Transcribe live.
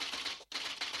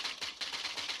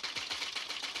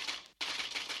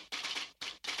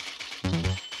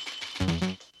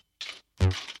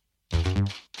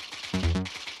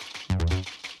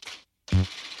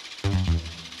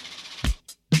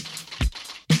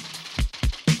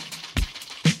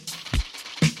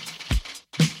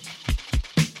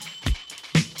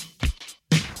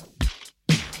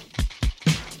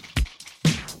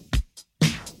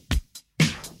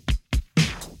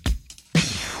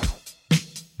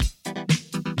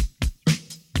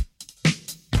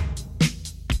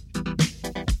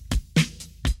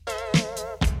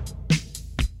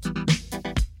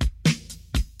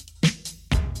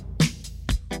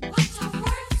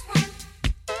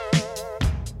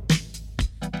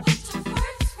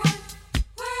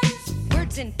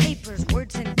Words in papers,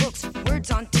 words in books,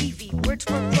 words on TV, words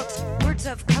for crooks, words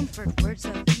of comfort, words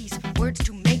of peace, words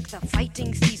to make the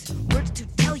fighting cease, words to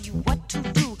tell you what to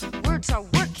do. Words are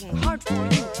working hard for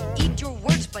you. Eat your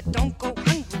words, but don't go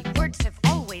hungry. Words have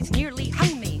always nearly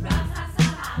hung me.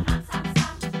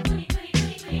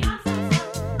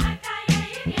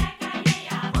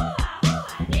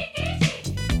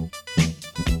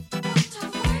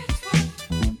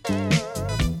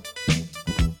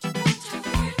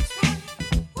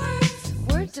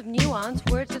 Words of nuance,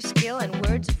 words of skill, and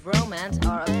words of romance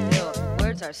are a pill.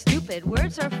 Words are stupid,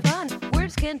 words are fun.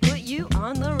 Words can put you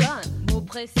on the run. Mots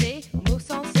pressés, mots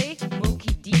sensés, mots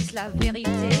qui disent la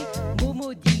vérité. Mots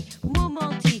maudits, mots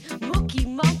mentis, mots qui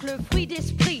manquent le fruit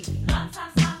d'esprit.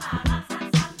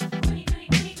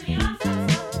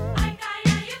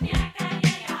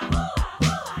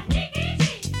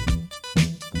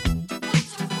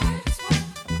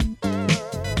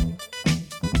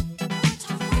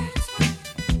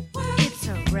 It's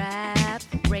a rap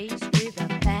race with a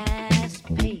fast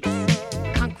pace.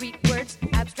 Concrete words,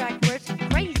 abstract words,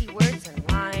 crazy words and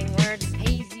lying words,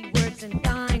 hazy words and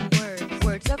dying words,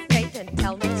 words of faith and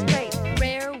tell me straight,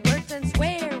 rare words and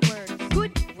swear words,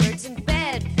 good words and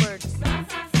bad words.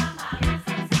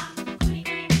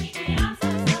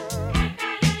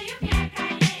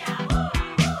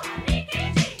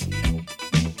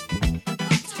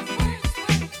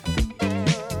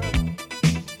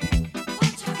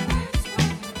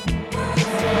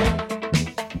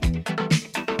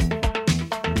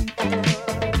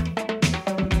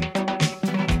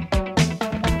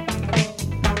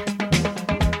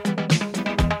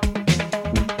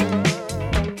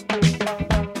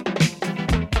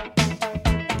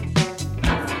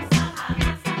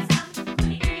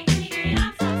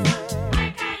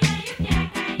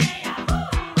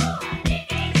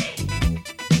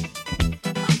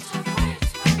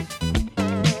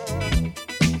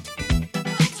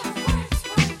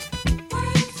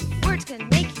 Words can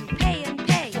make you pay and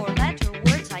pay. Four letter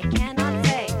words I cannot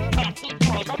say.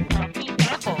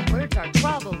 Words are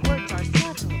trouble, words are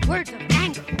subtle. Words of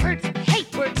anger, words of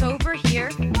hate. Words over here,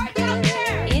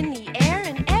 in the air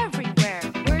and everywhere.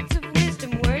 Words of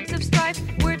wisdom, words of strife.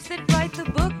 Words that write the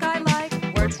book I like.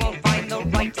 Words will find the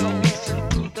right solution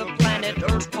to the planet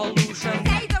Earth pollution.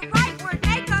 Say the right word,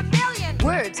 make a million.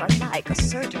 Words are like a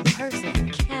certain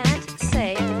person. Can't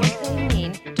say what they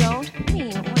mean, don't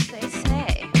mean what they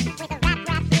say.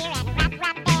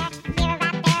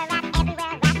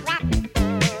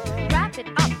 Wrap it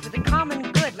up for the common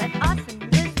good. Let us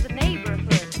enlist the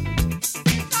neighborhood.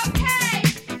 It's okay.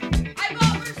 I've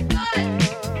understood.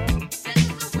 This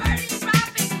is the wordy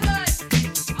rapping hood.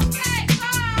 Okay,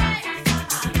 bye.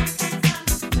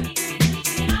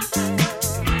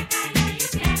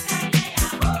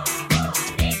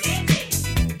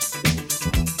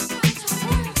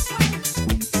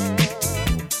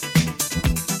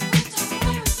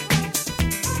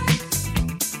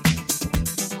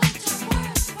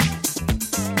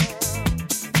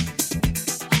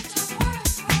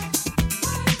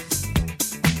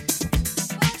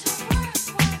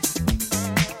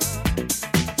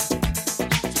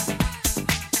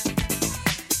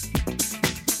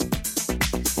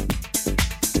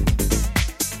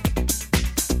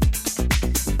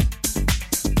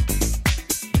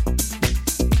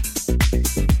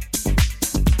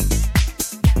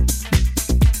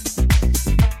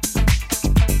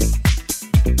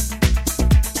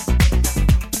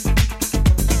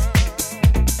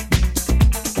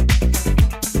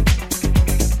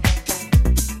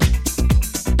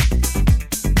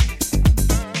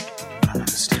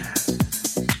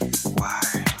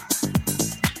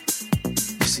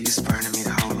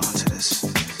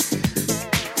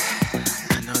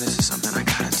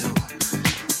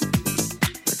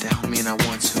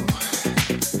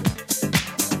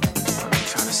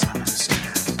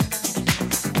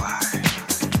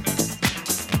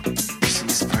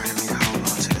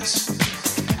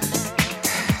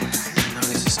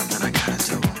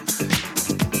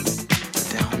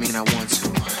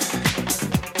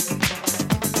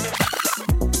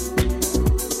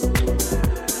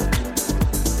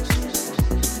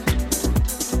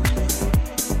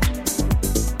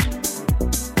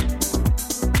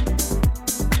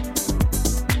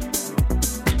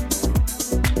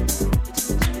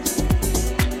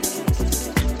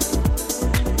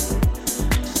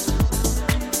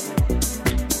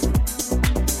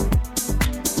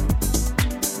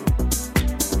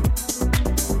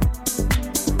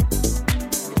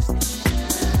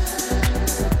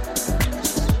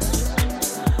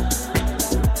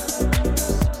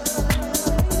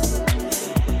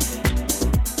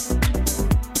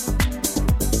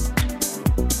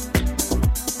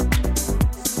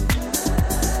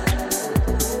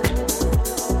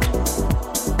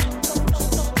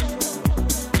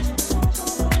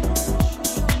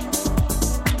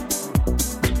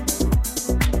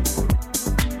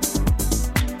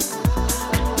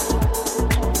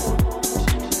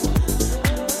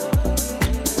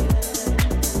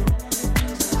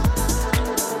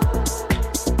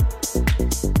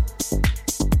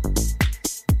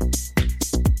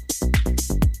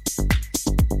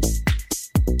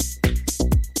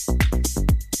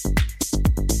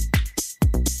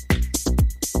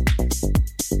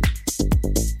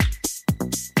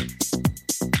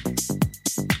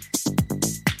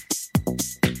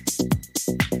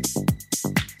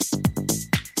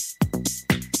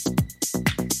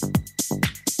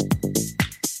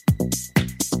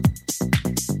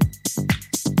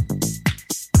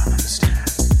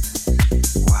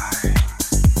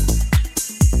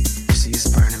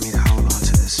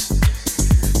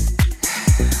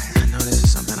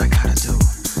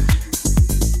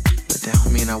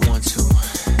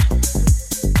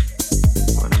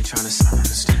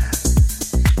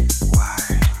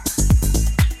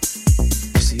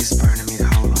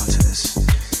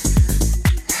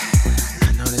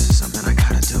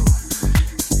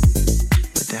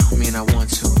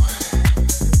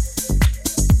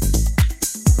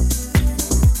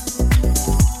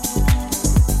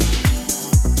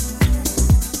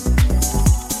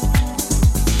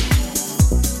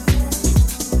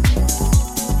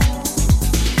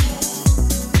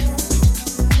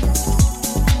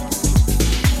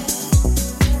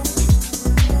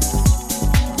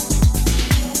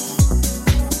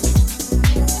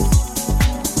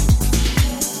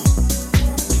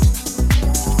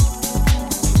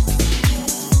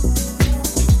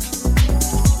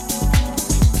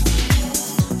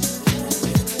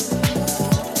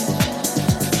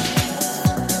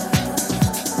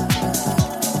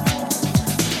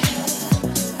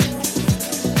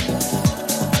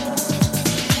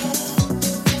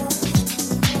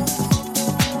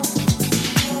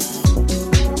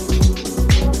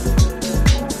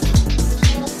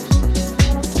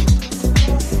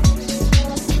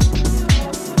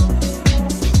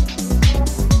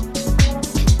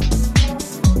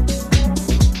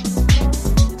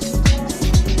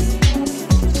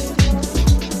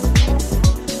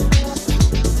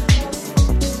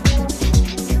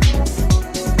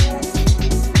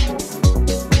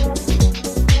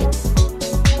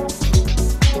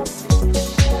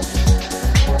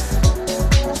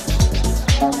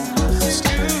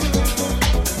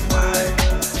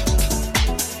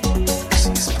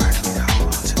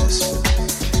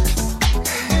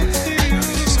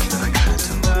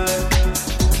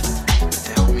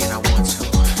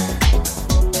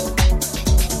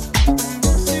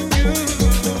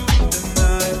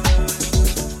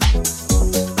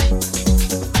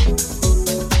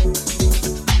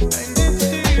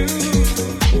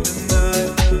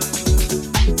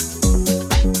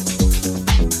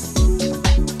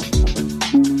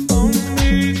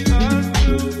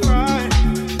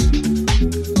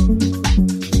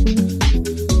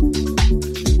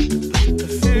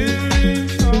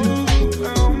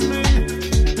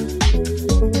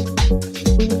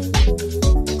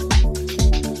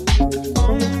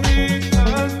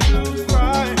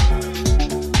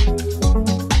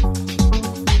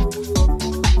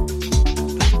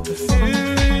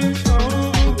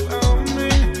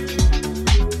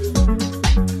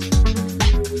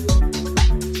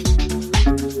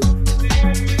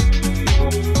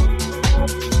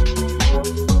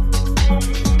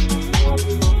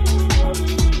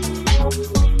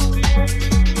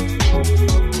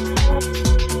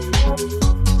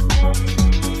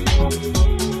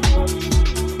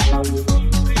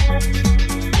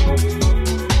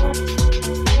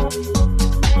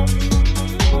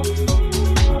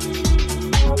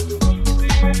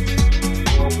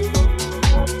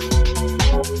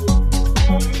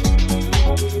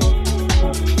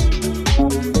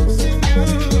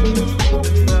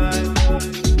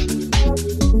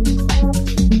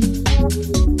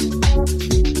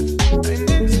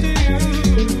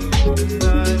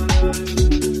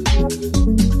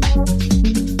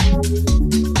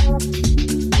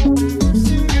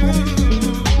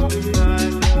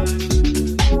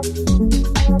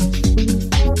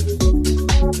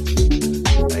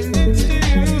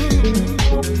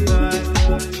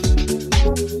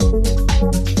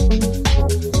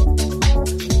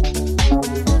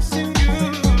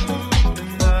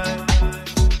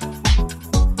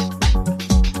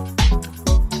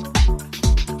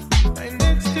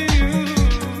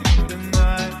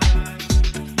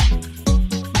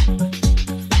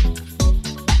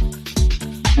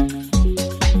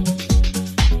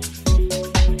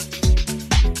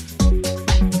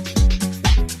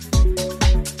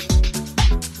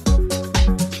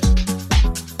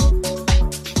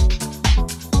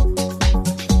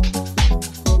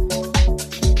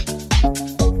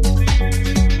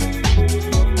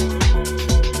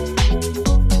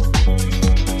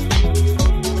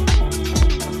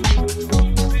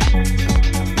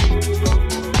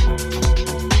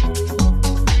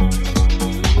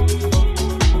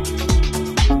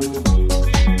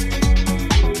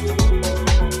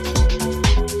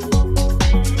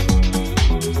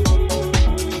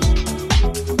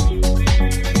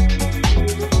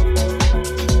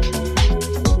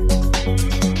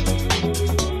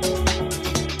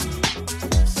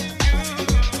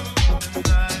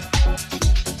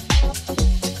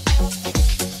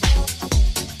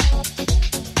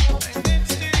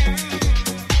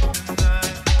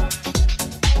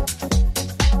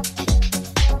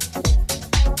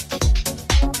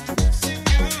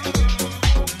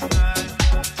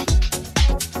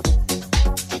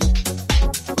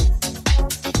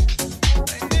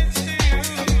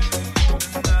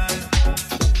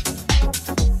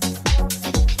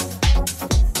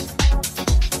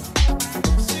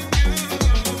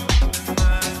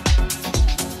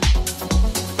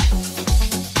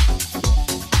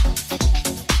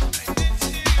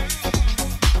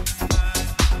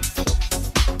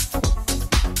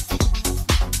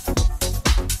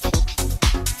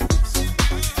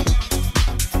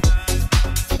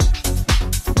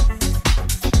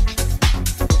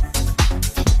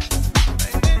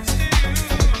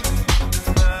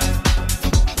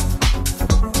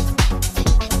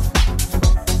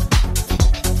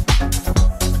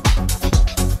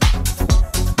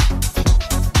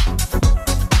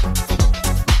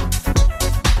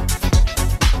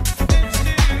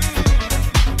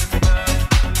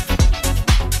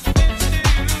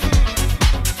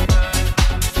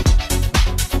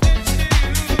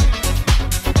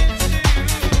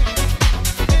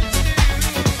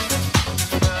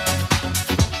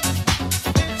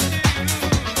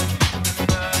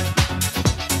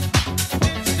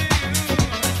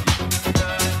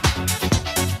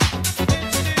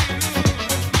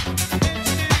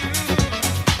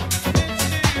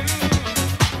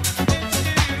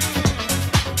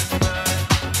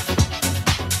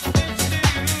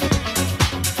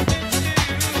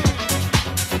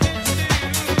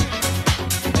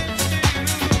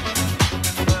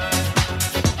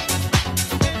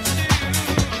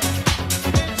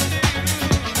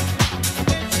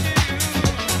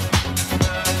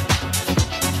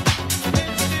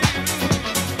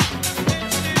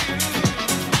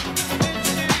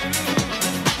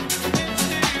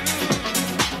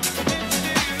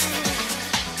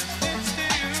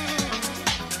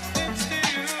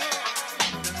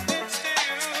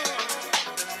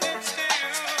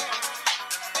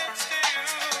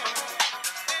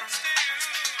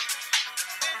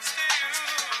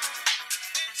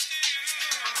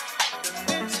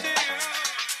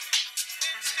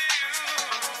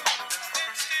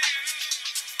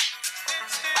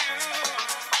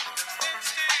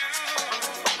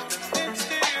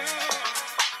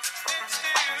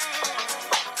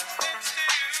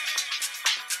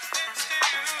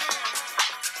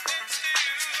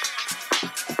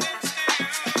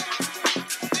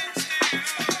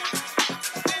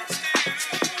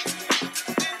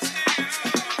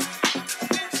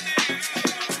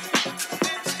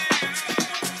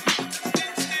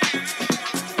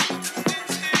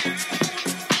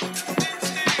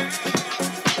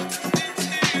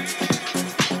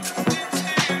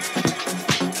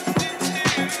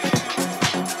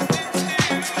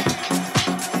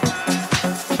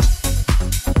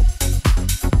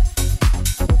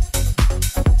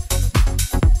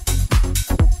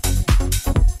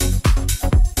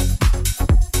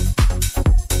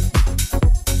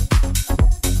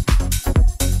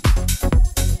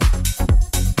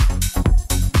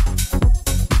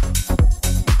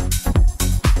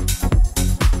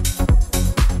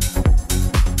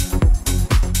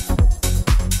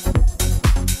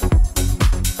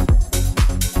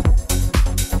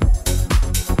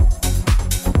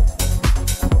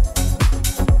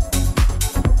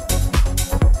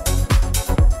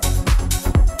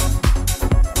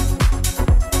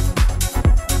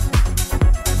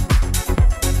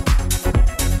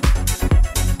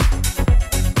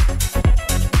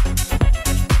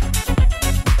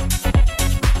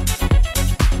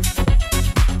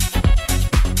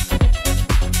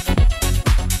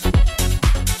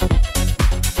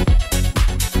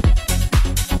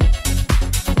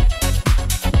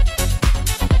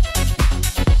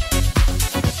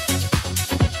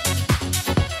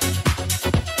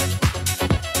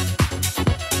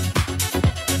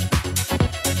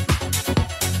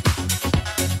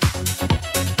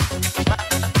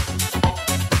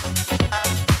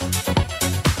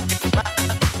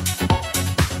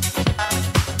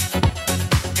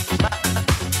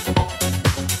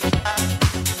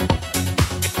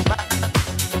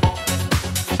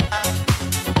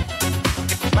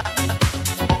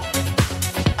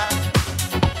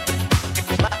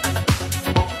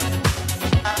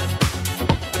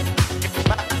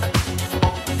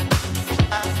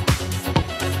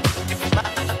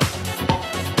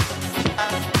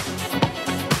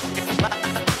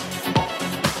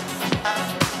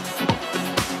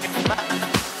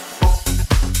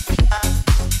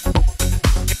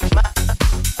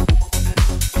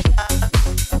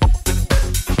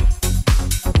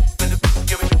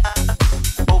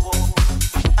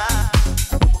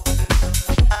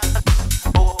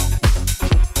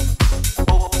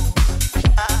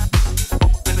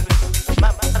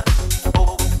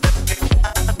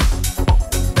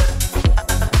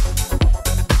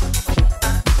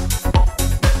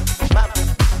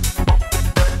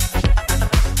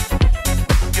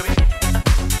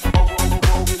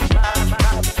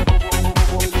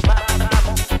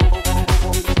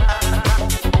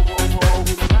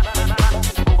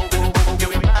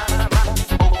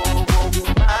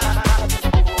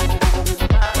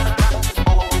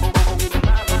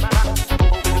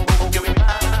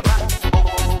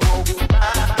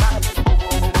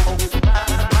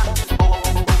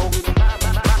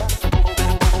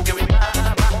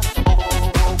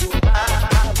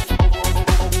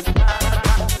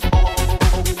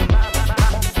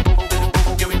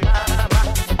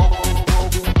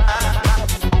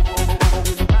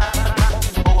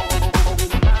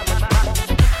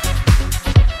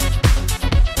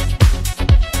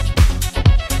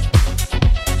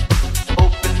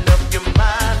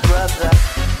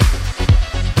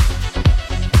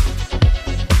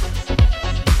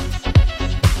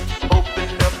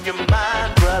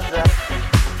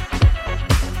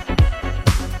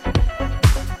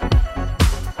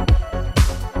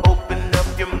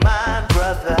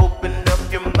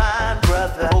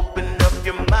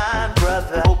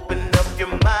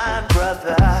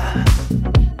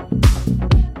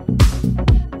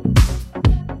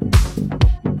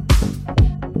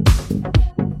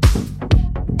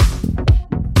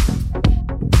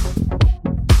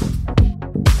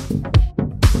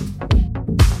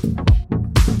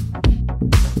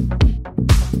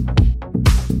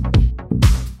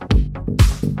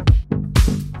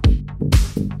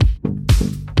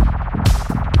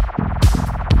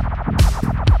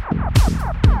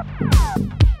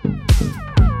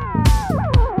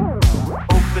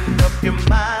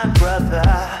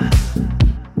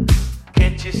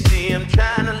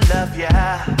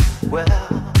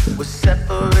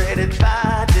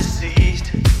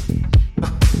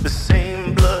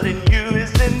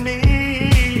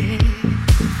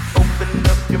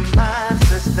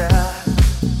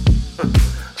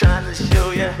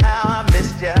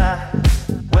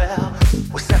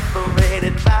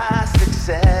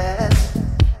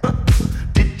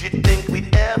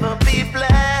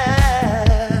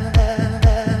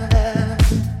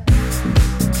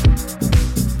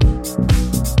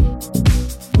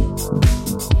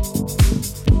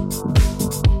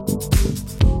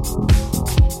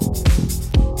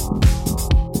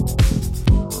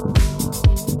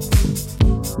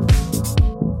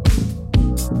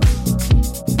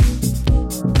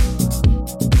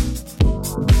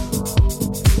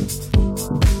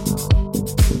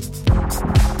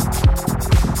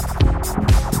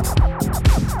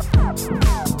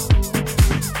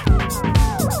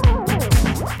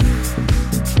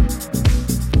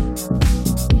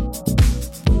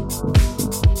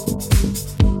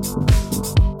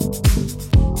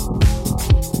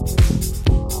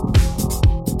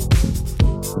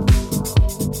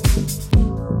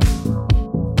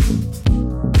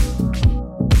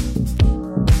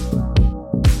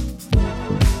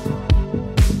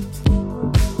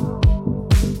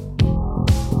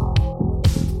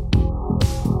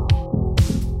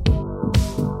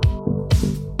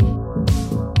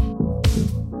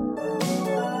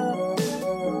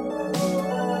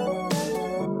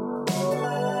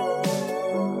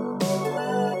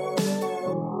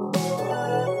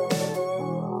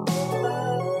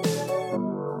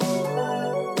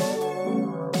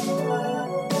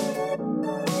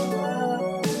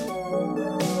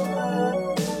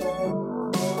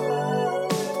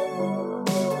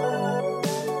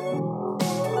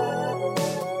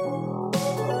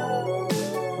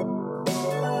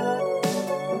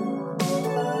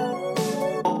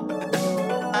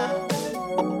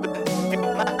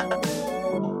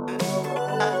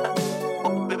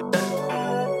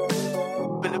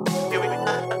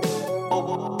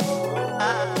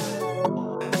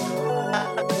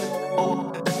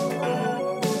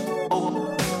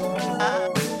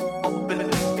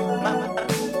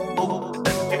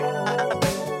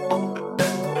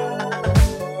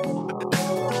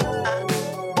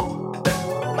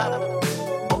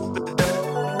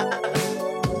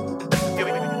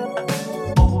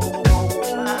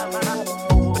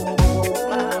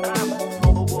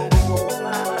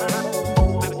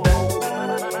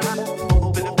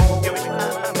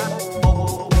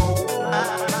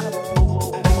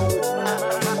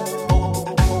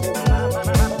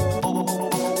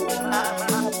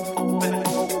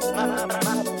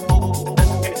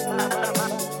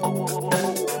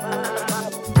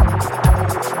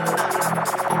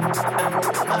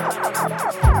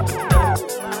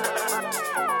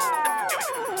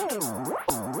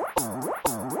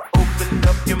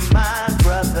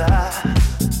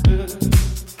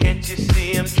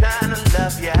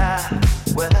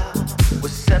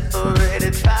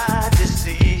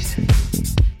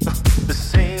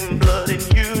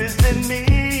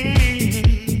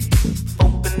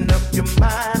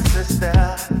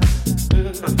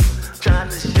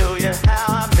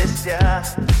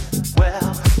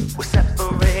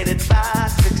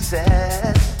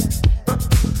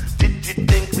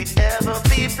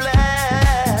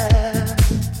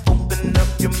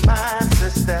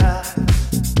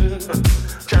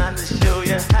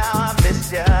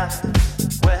 ya.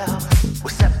 Well, we're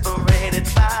separated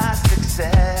by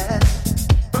success.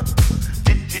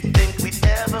 Did you think we'd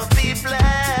ever be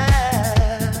blessed?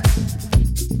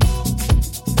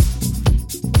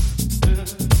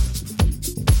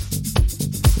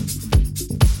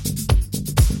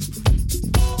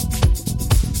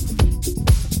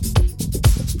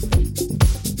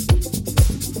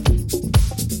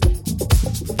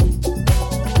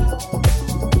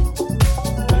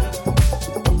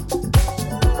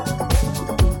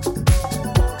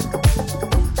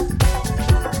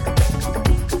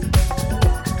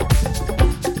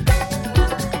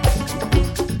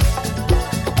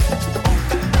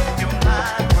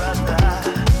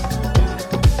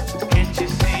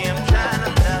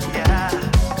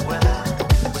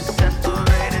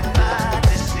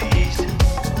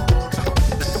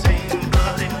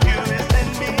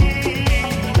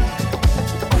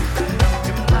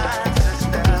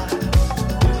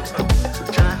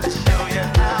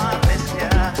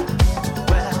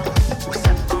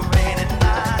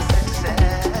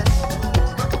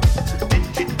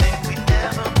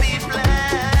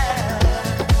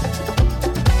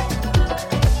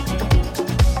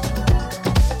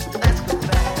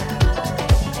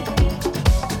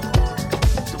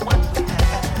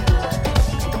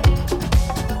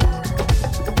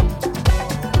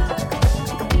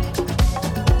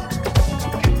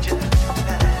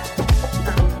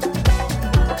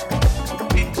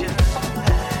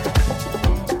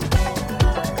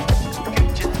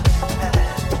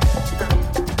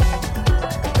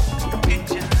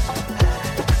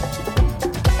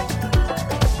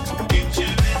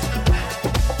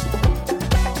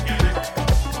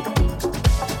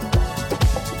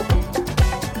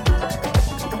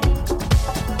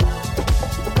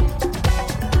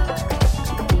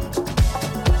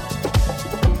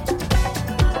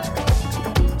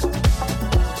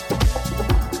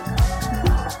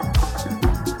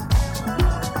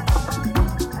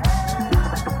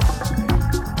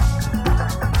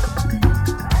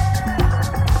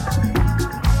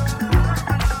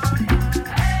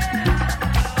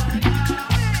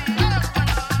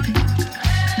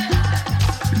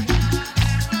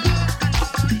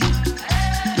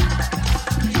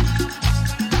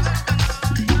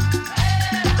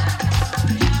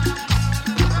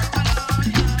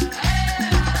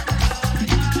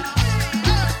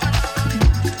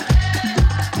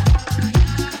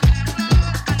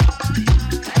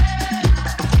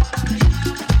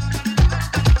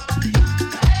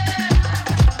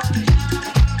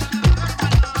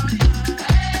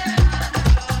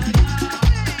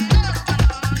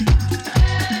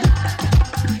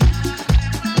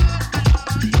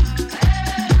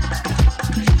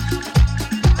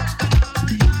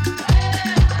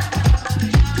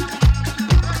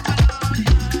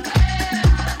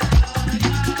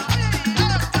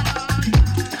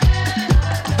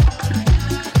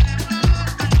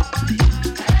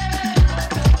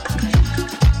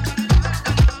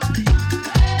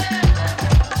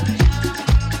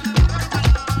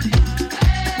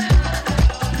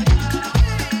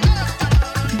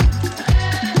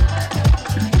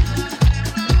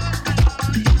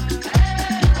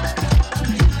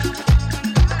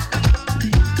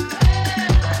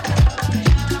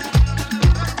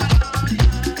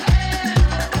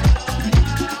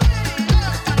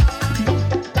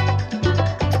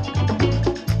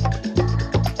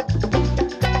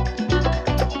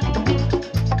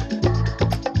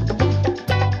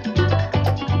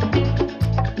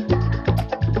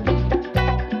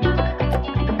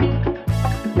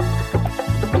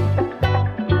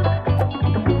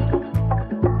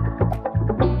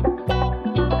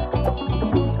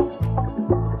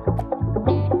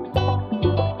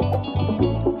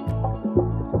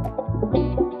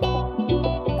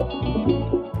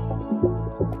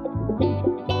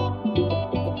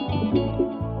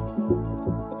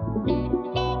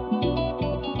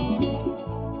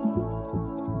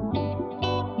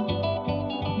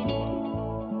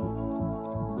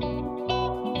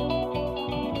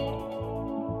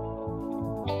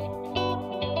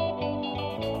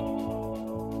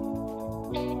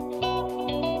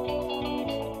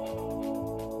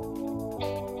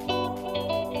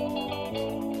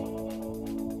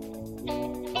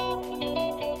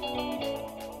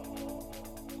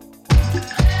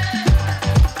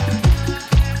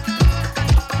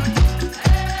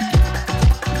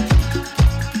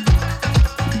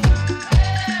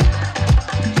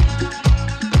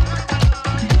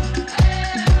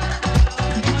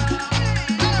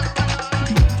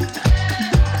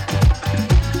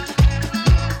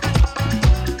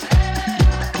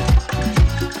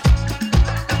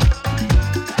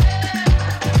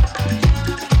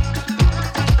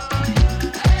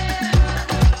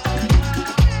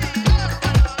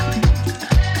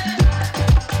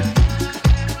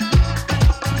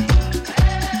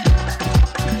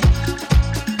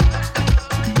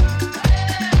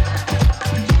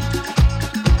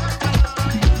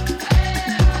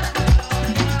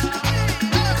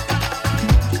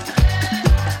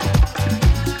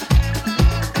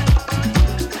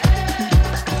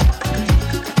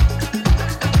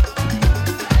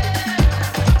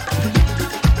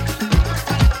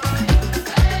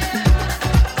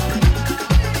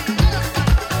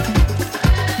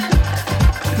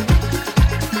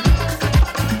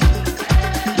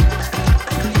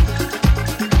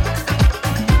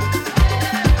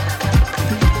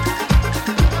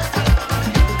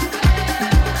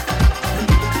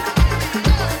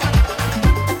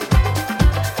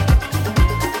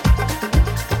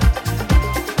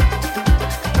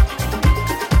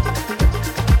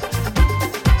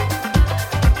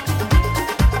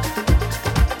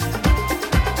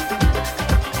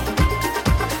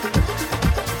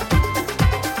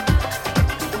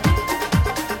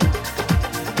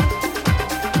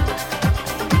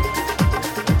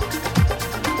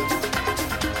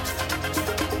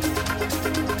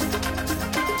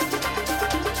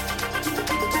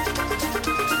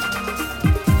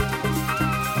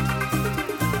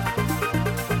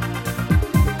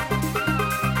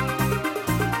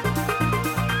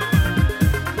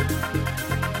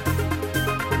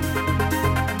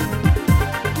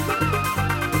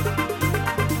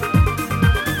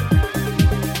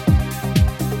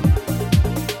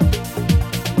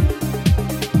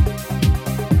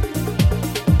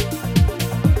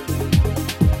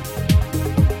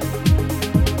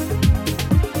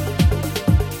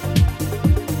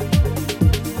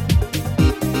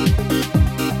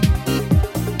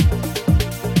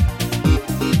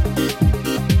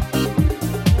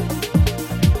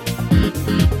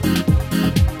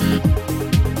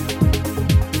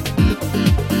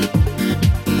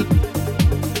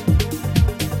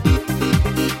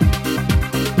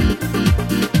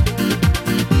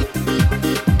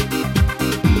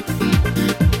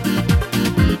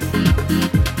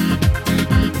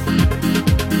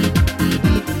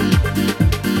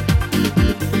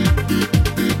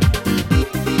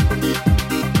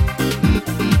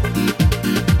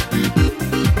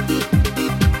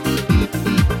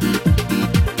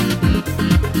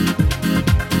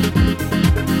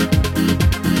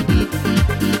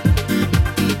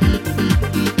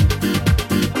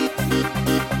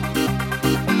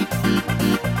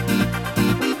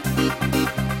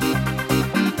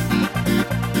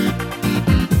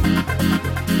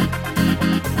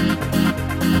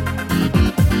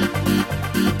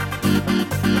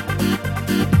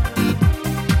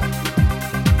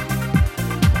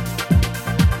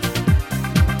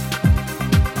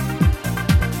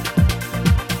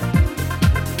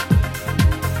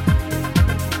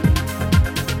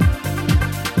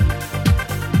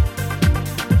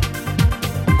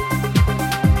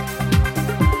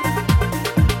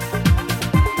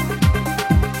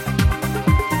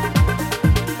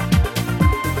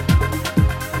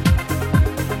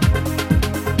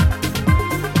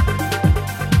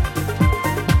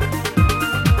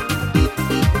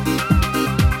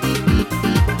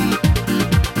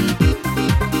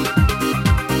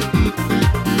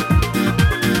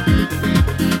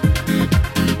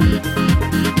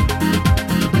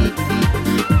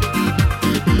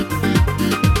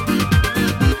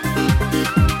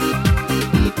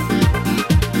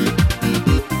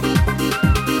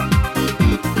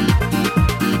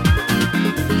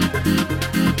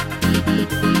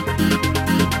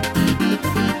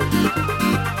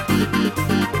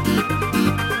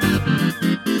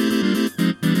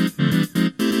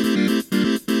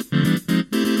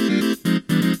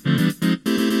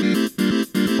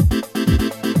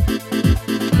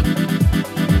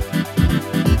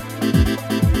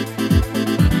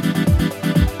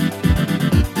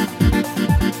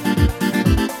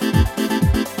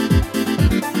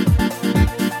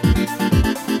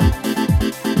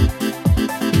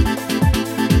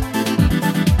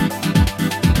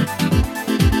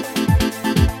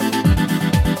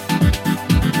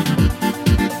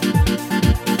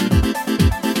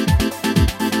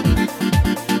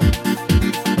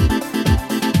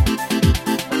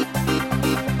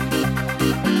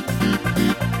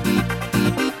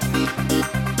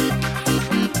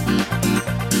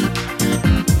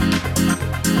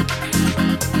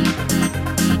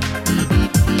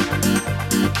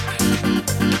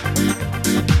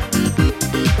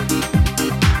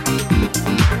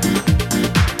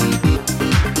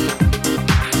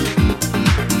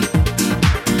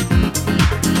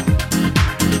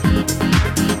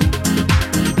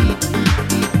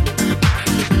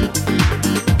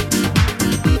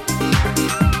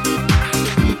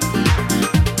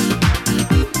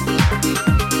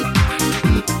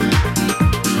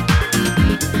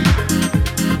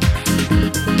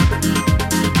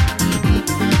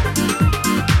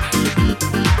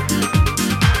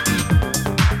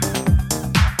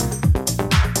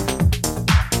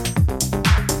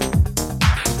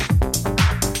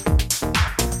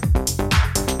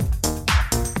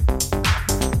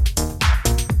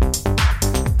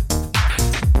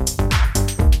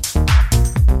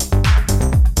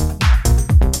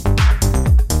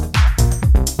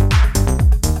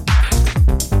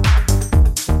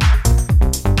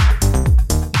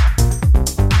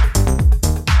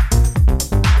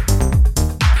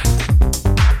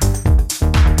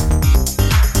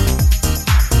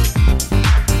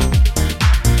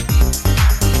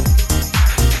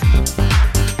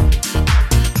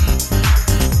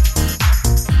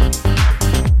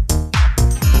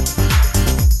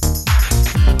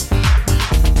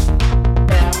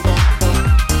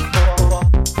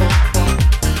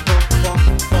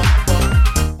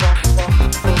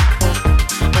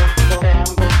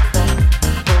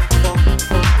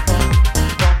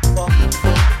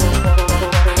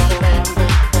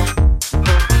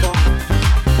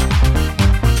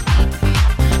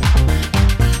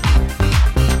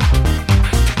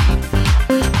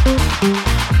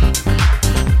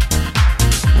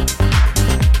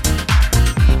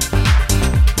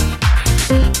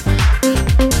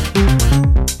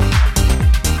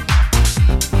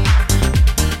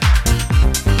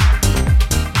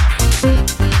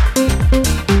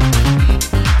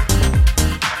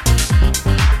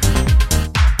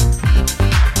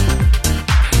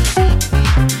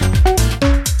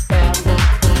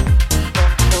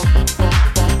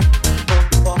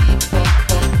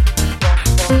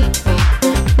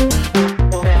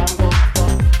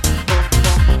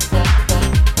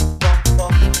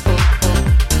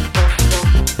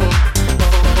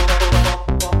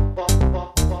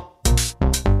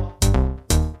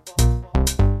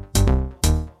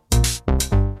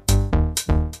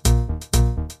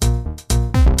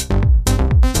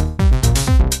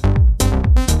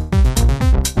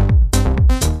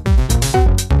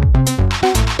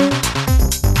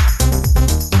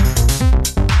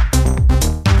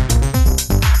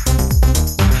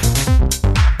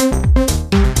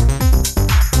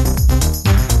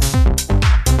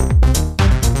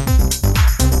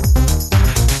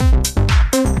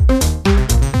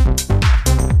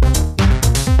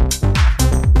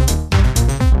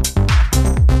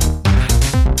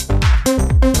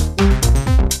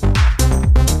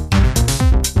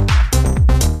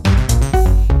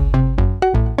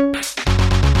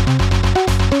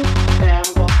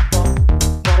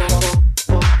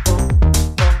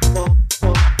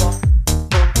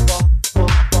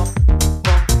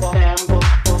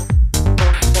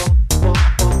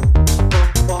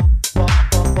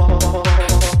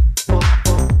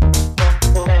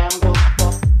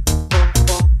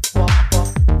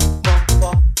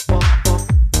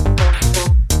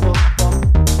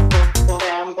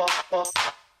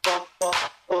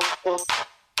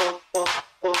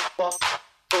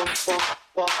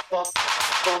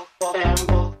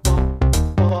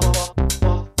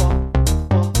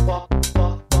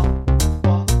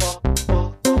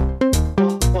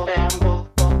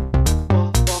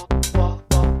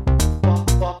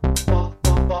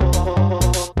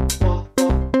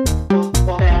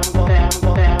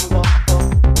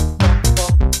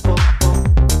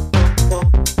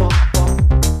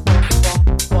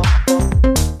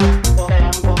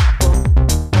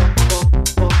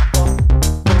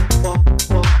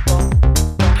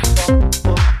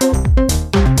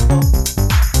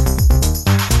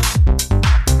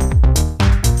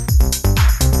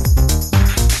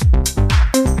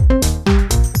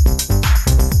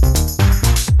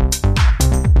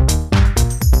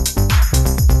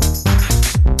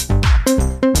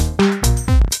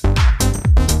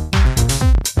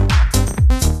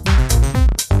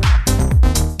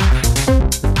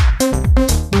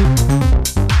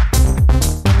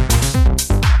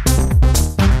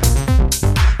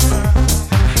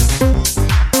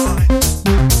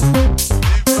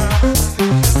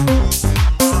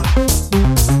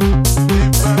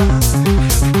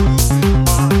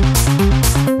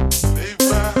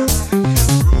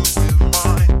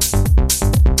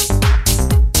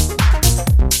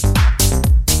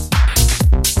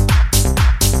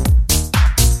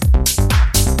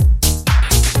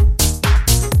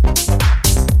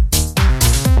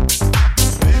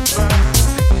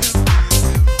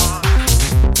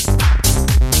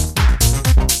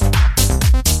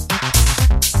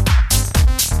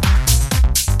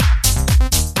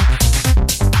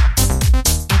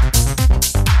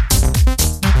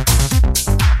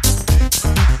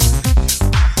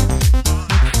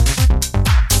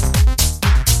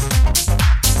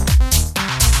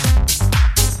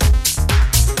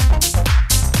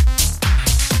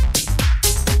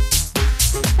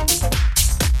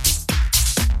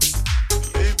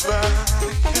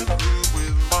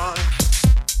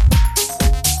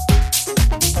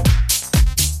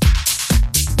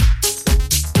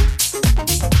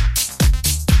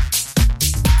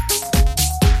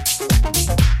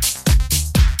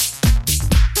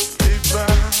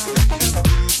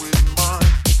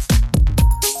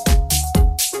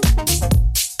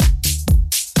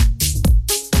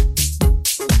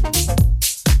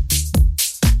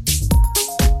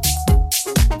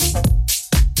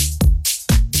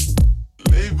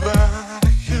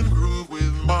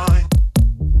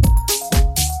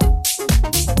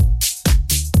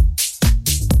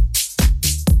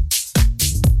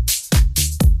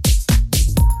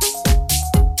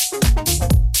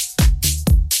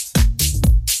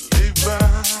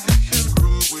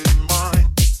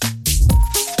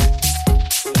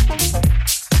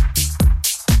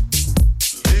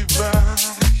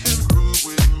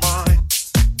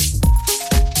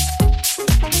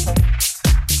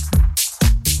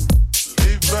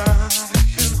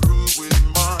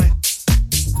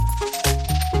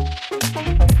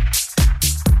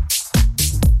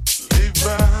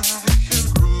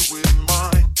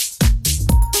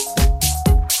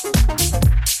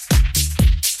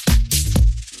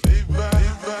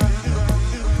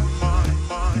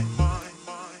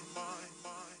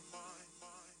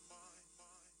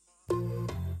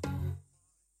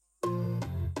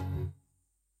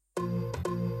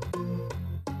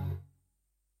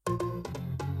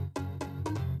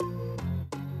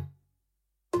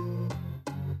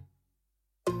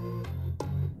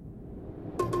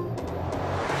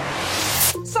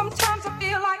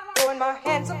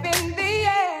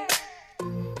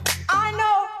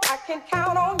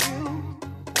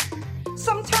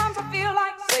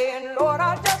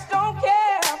 I just don't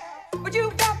care. But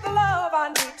you've got the love I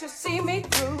need to see me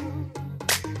through.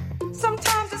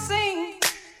 Sometimes it seems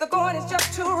the going is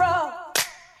just too rough,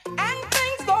 and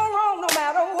things go wrong no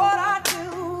matter what I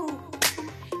do.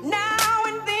 Now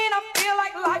and then I feel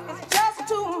like life is just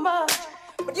too much,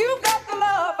 but you've got the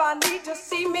love I need to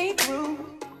see me through.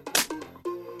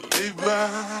 Lay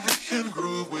back and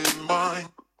groove with mine.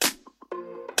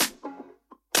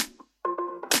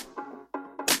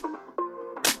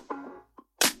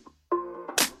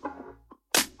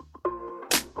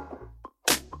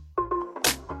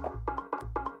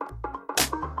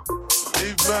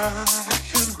 Lay back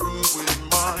and groove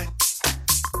with mine.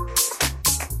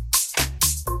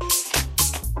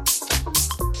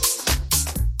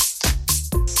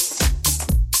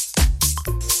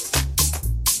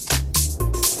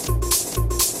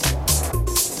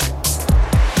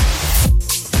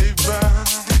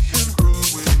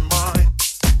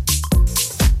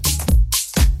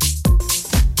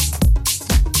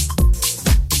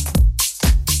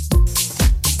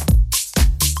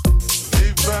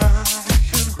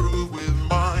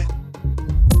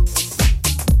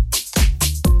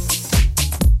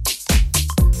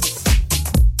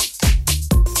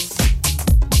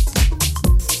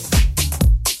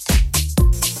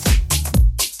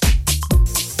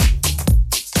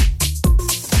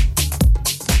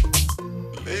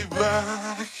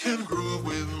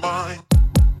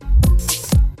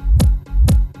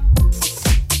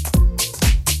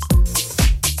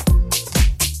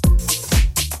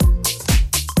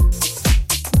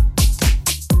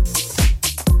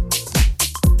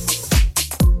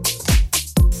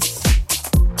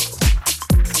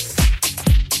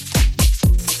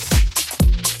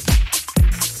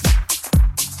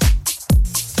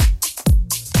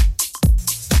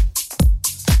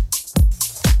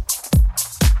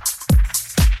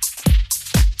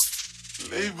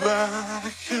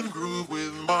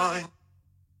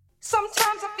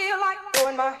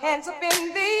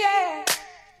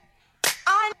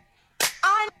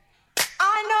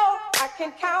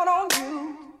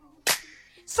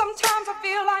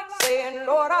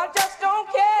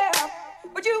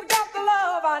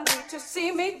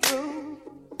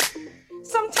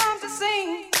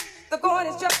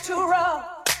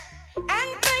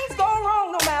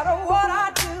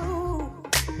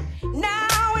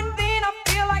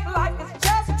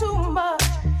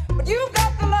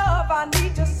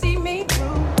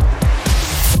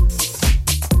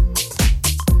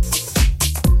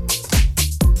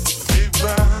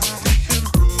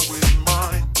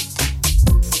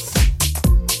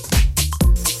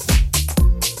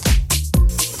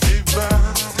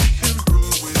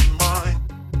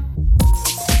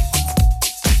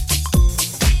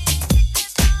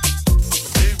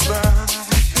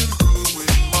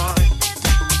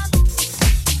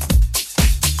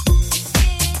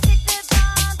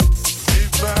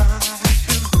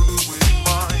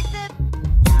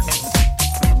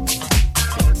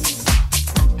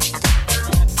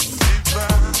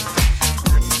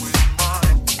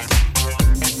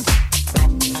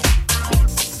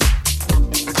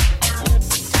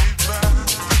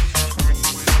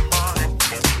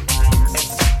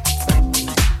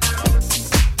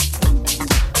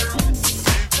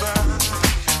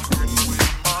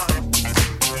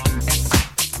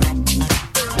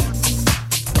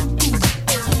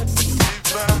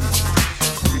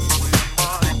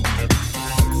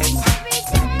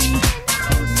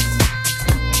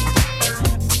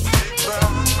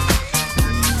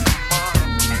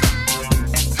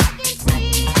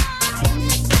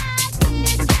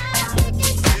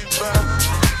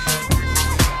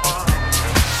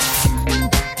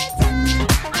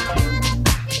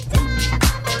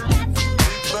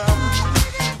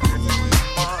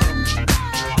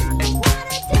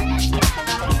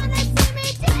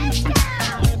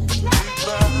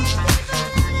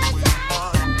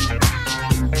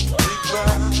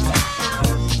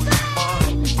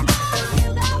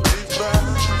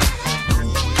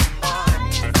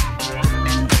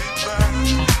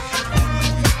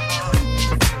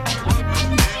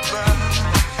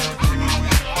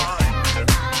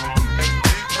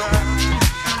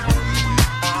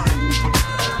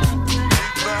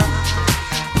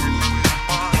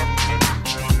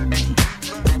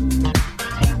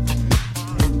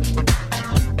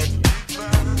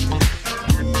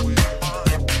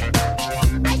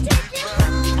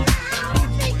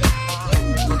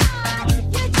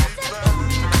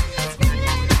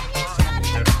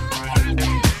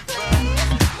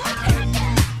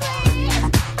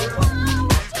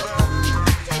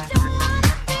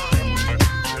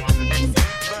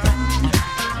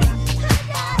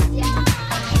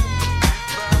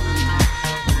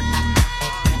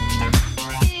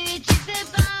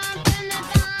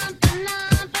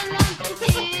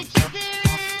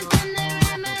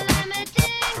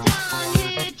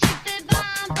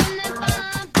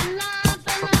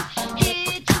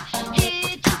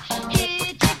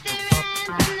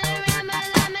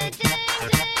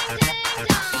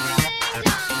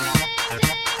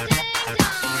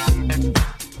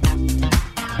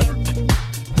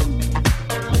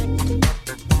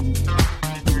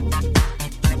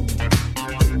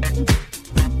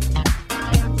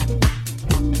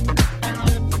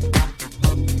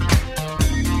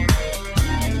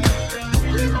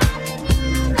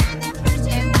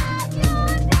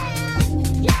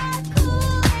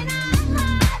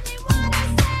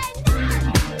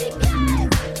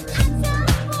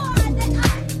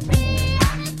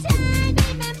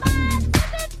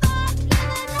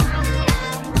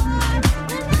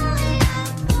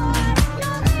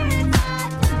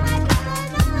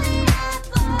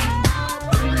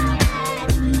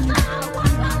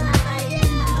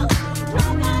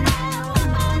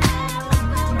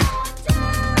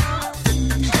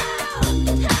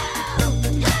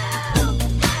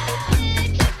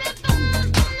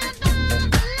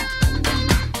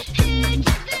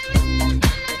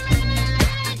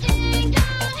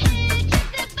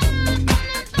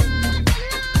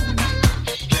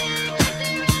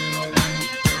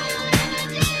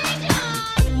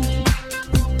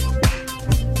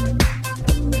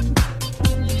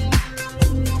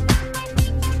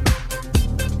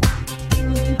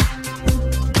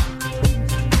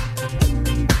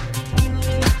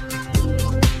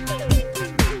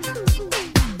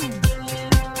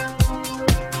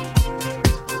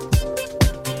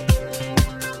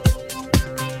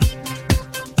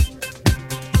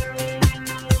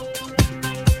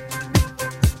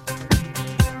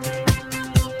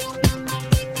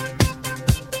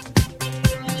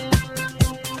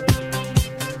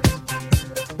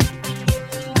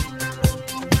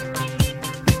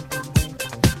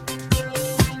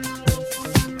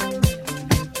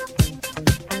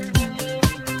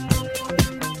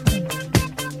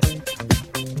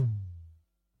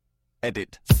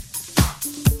 Edit.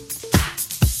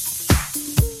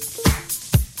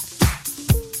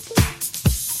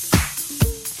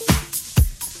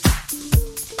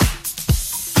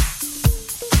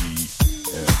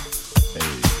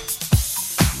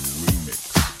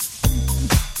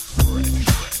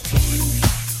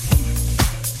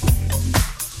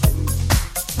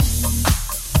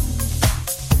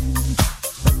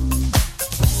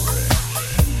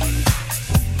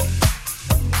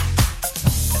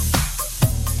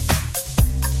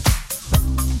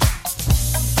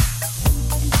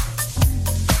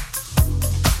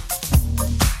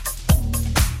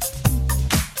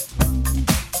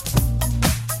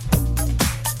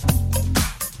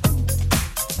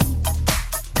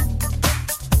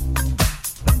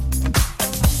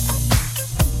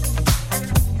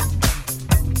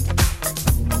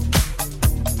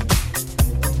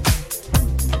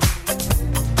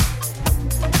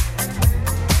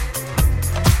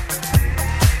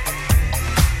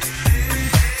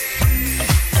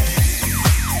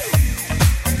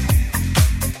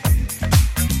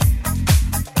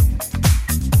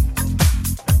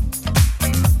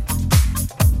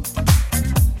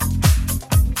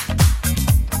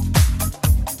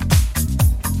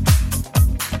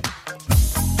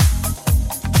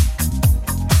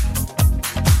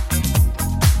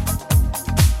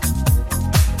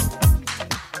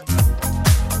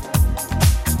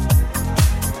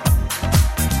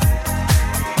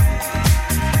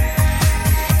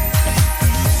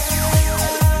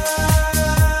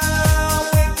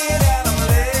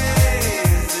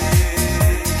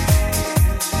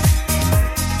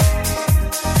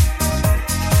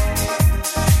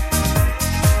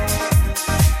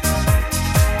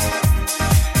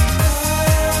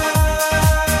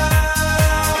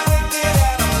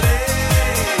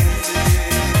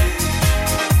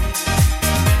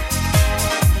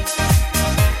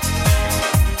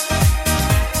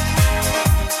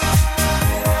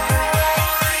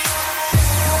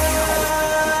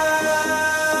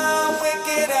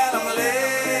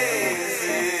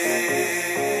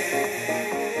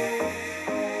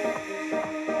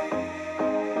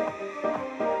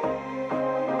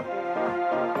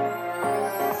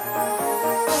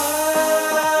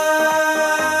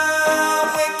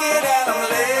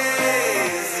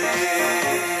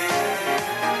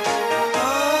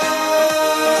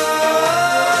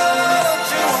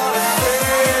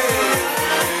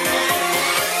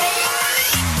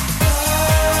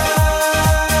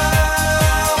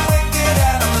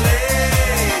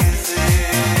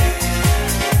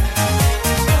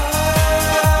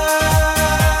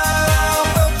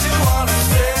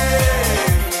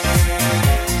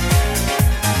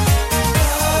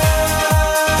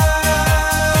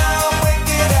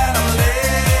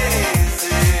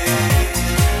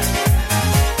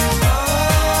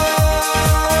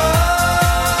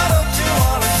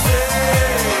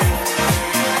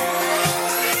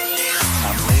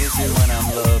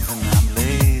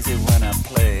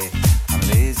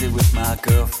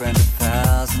 girlfriend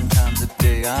 1,000 times a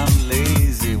day. I'm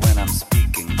lazy when I'm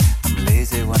speaking, I'm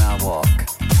lazy when I walk,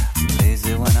 I'm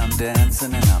lazy when I'm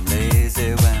dancing, and I'm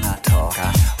lazy when I talk.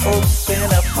 I open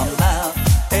up my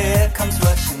mouth, air comes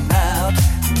rushing out,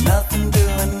 nothing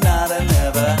doing, nada,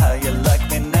 never. How you like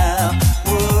me now?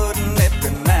 Wouldn't it be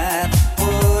mad?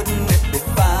 Wouldn't it be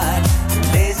fine?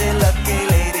 Lazy, lucky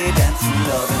lady dancing,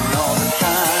 loving all the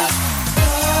time.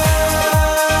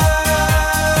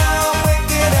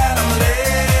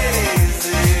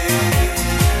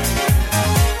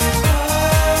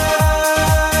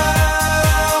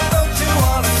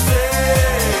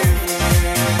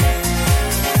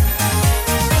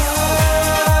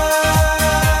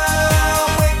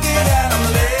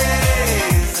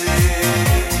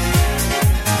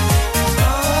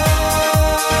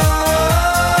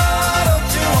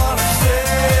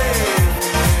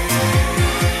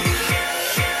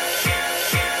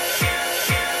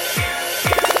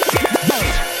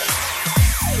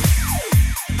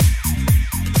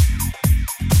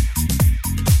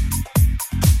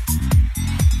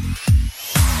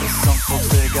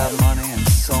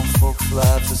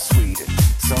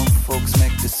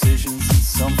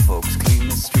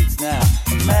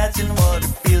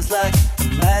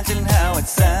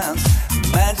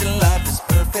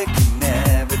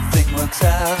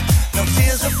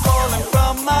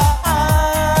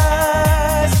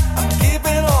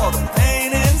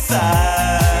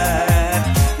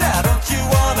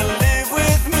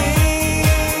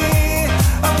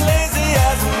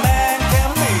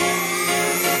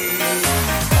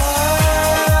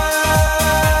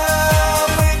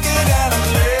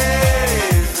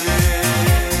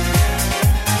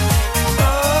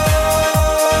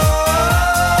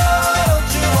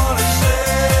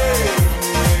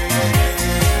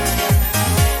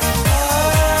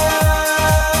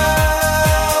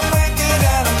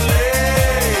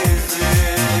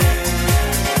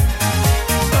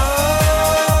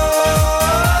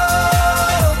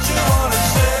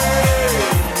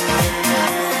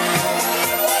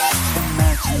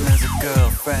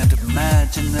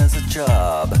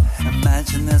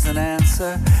 Imagine there's an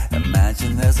answer,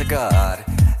 imagine there's a God.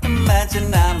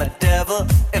 Imagine I'm a devil,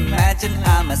 imagine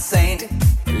I'm a saint.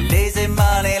 Lazy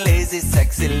money, lazy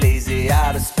sexy, lazy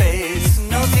out of space.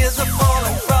 No tears are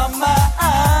falling from my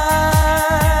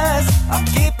eyes. I'm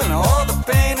keeping all the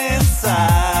pain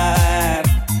inside.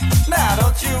 Now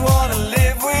don't you wanna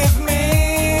live with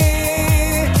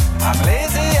me? I'm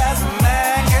lazy as a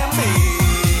man can be.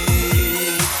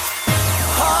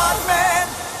 Hard men,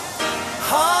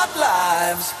 hard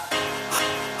lives,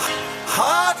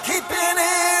 hard keeping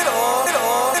it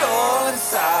all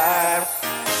inside.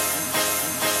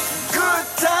 Good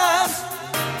times,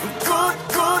 good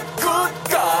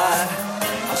God.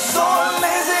 I'm so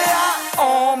lazy I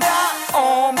own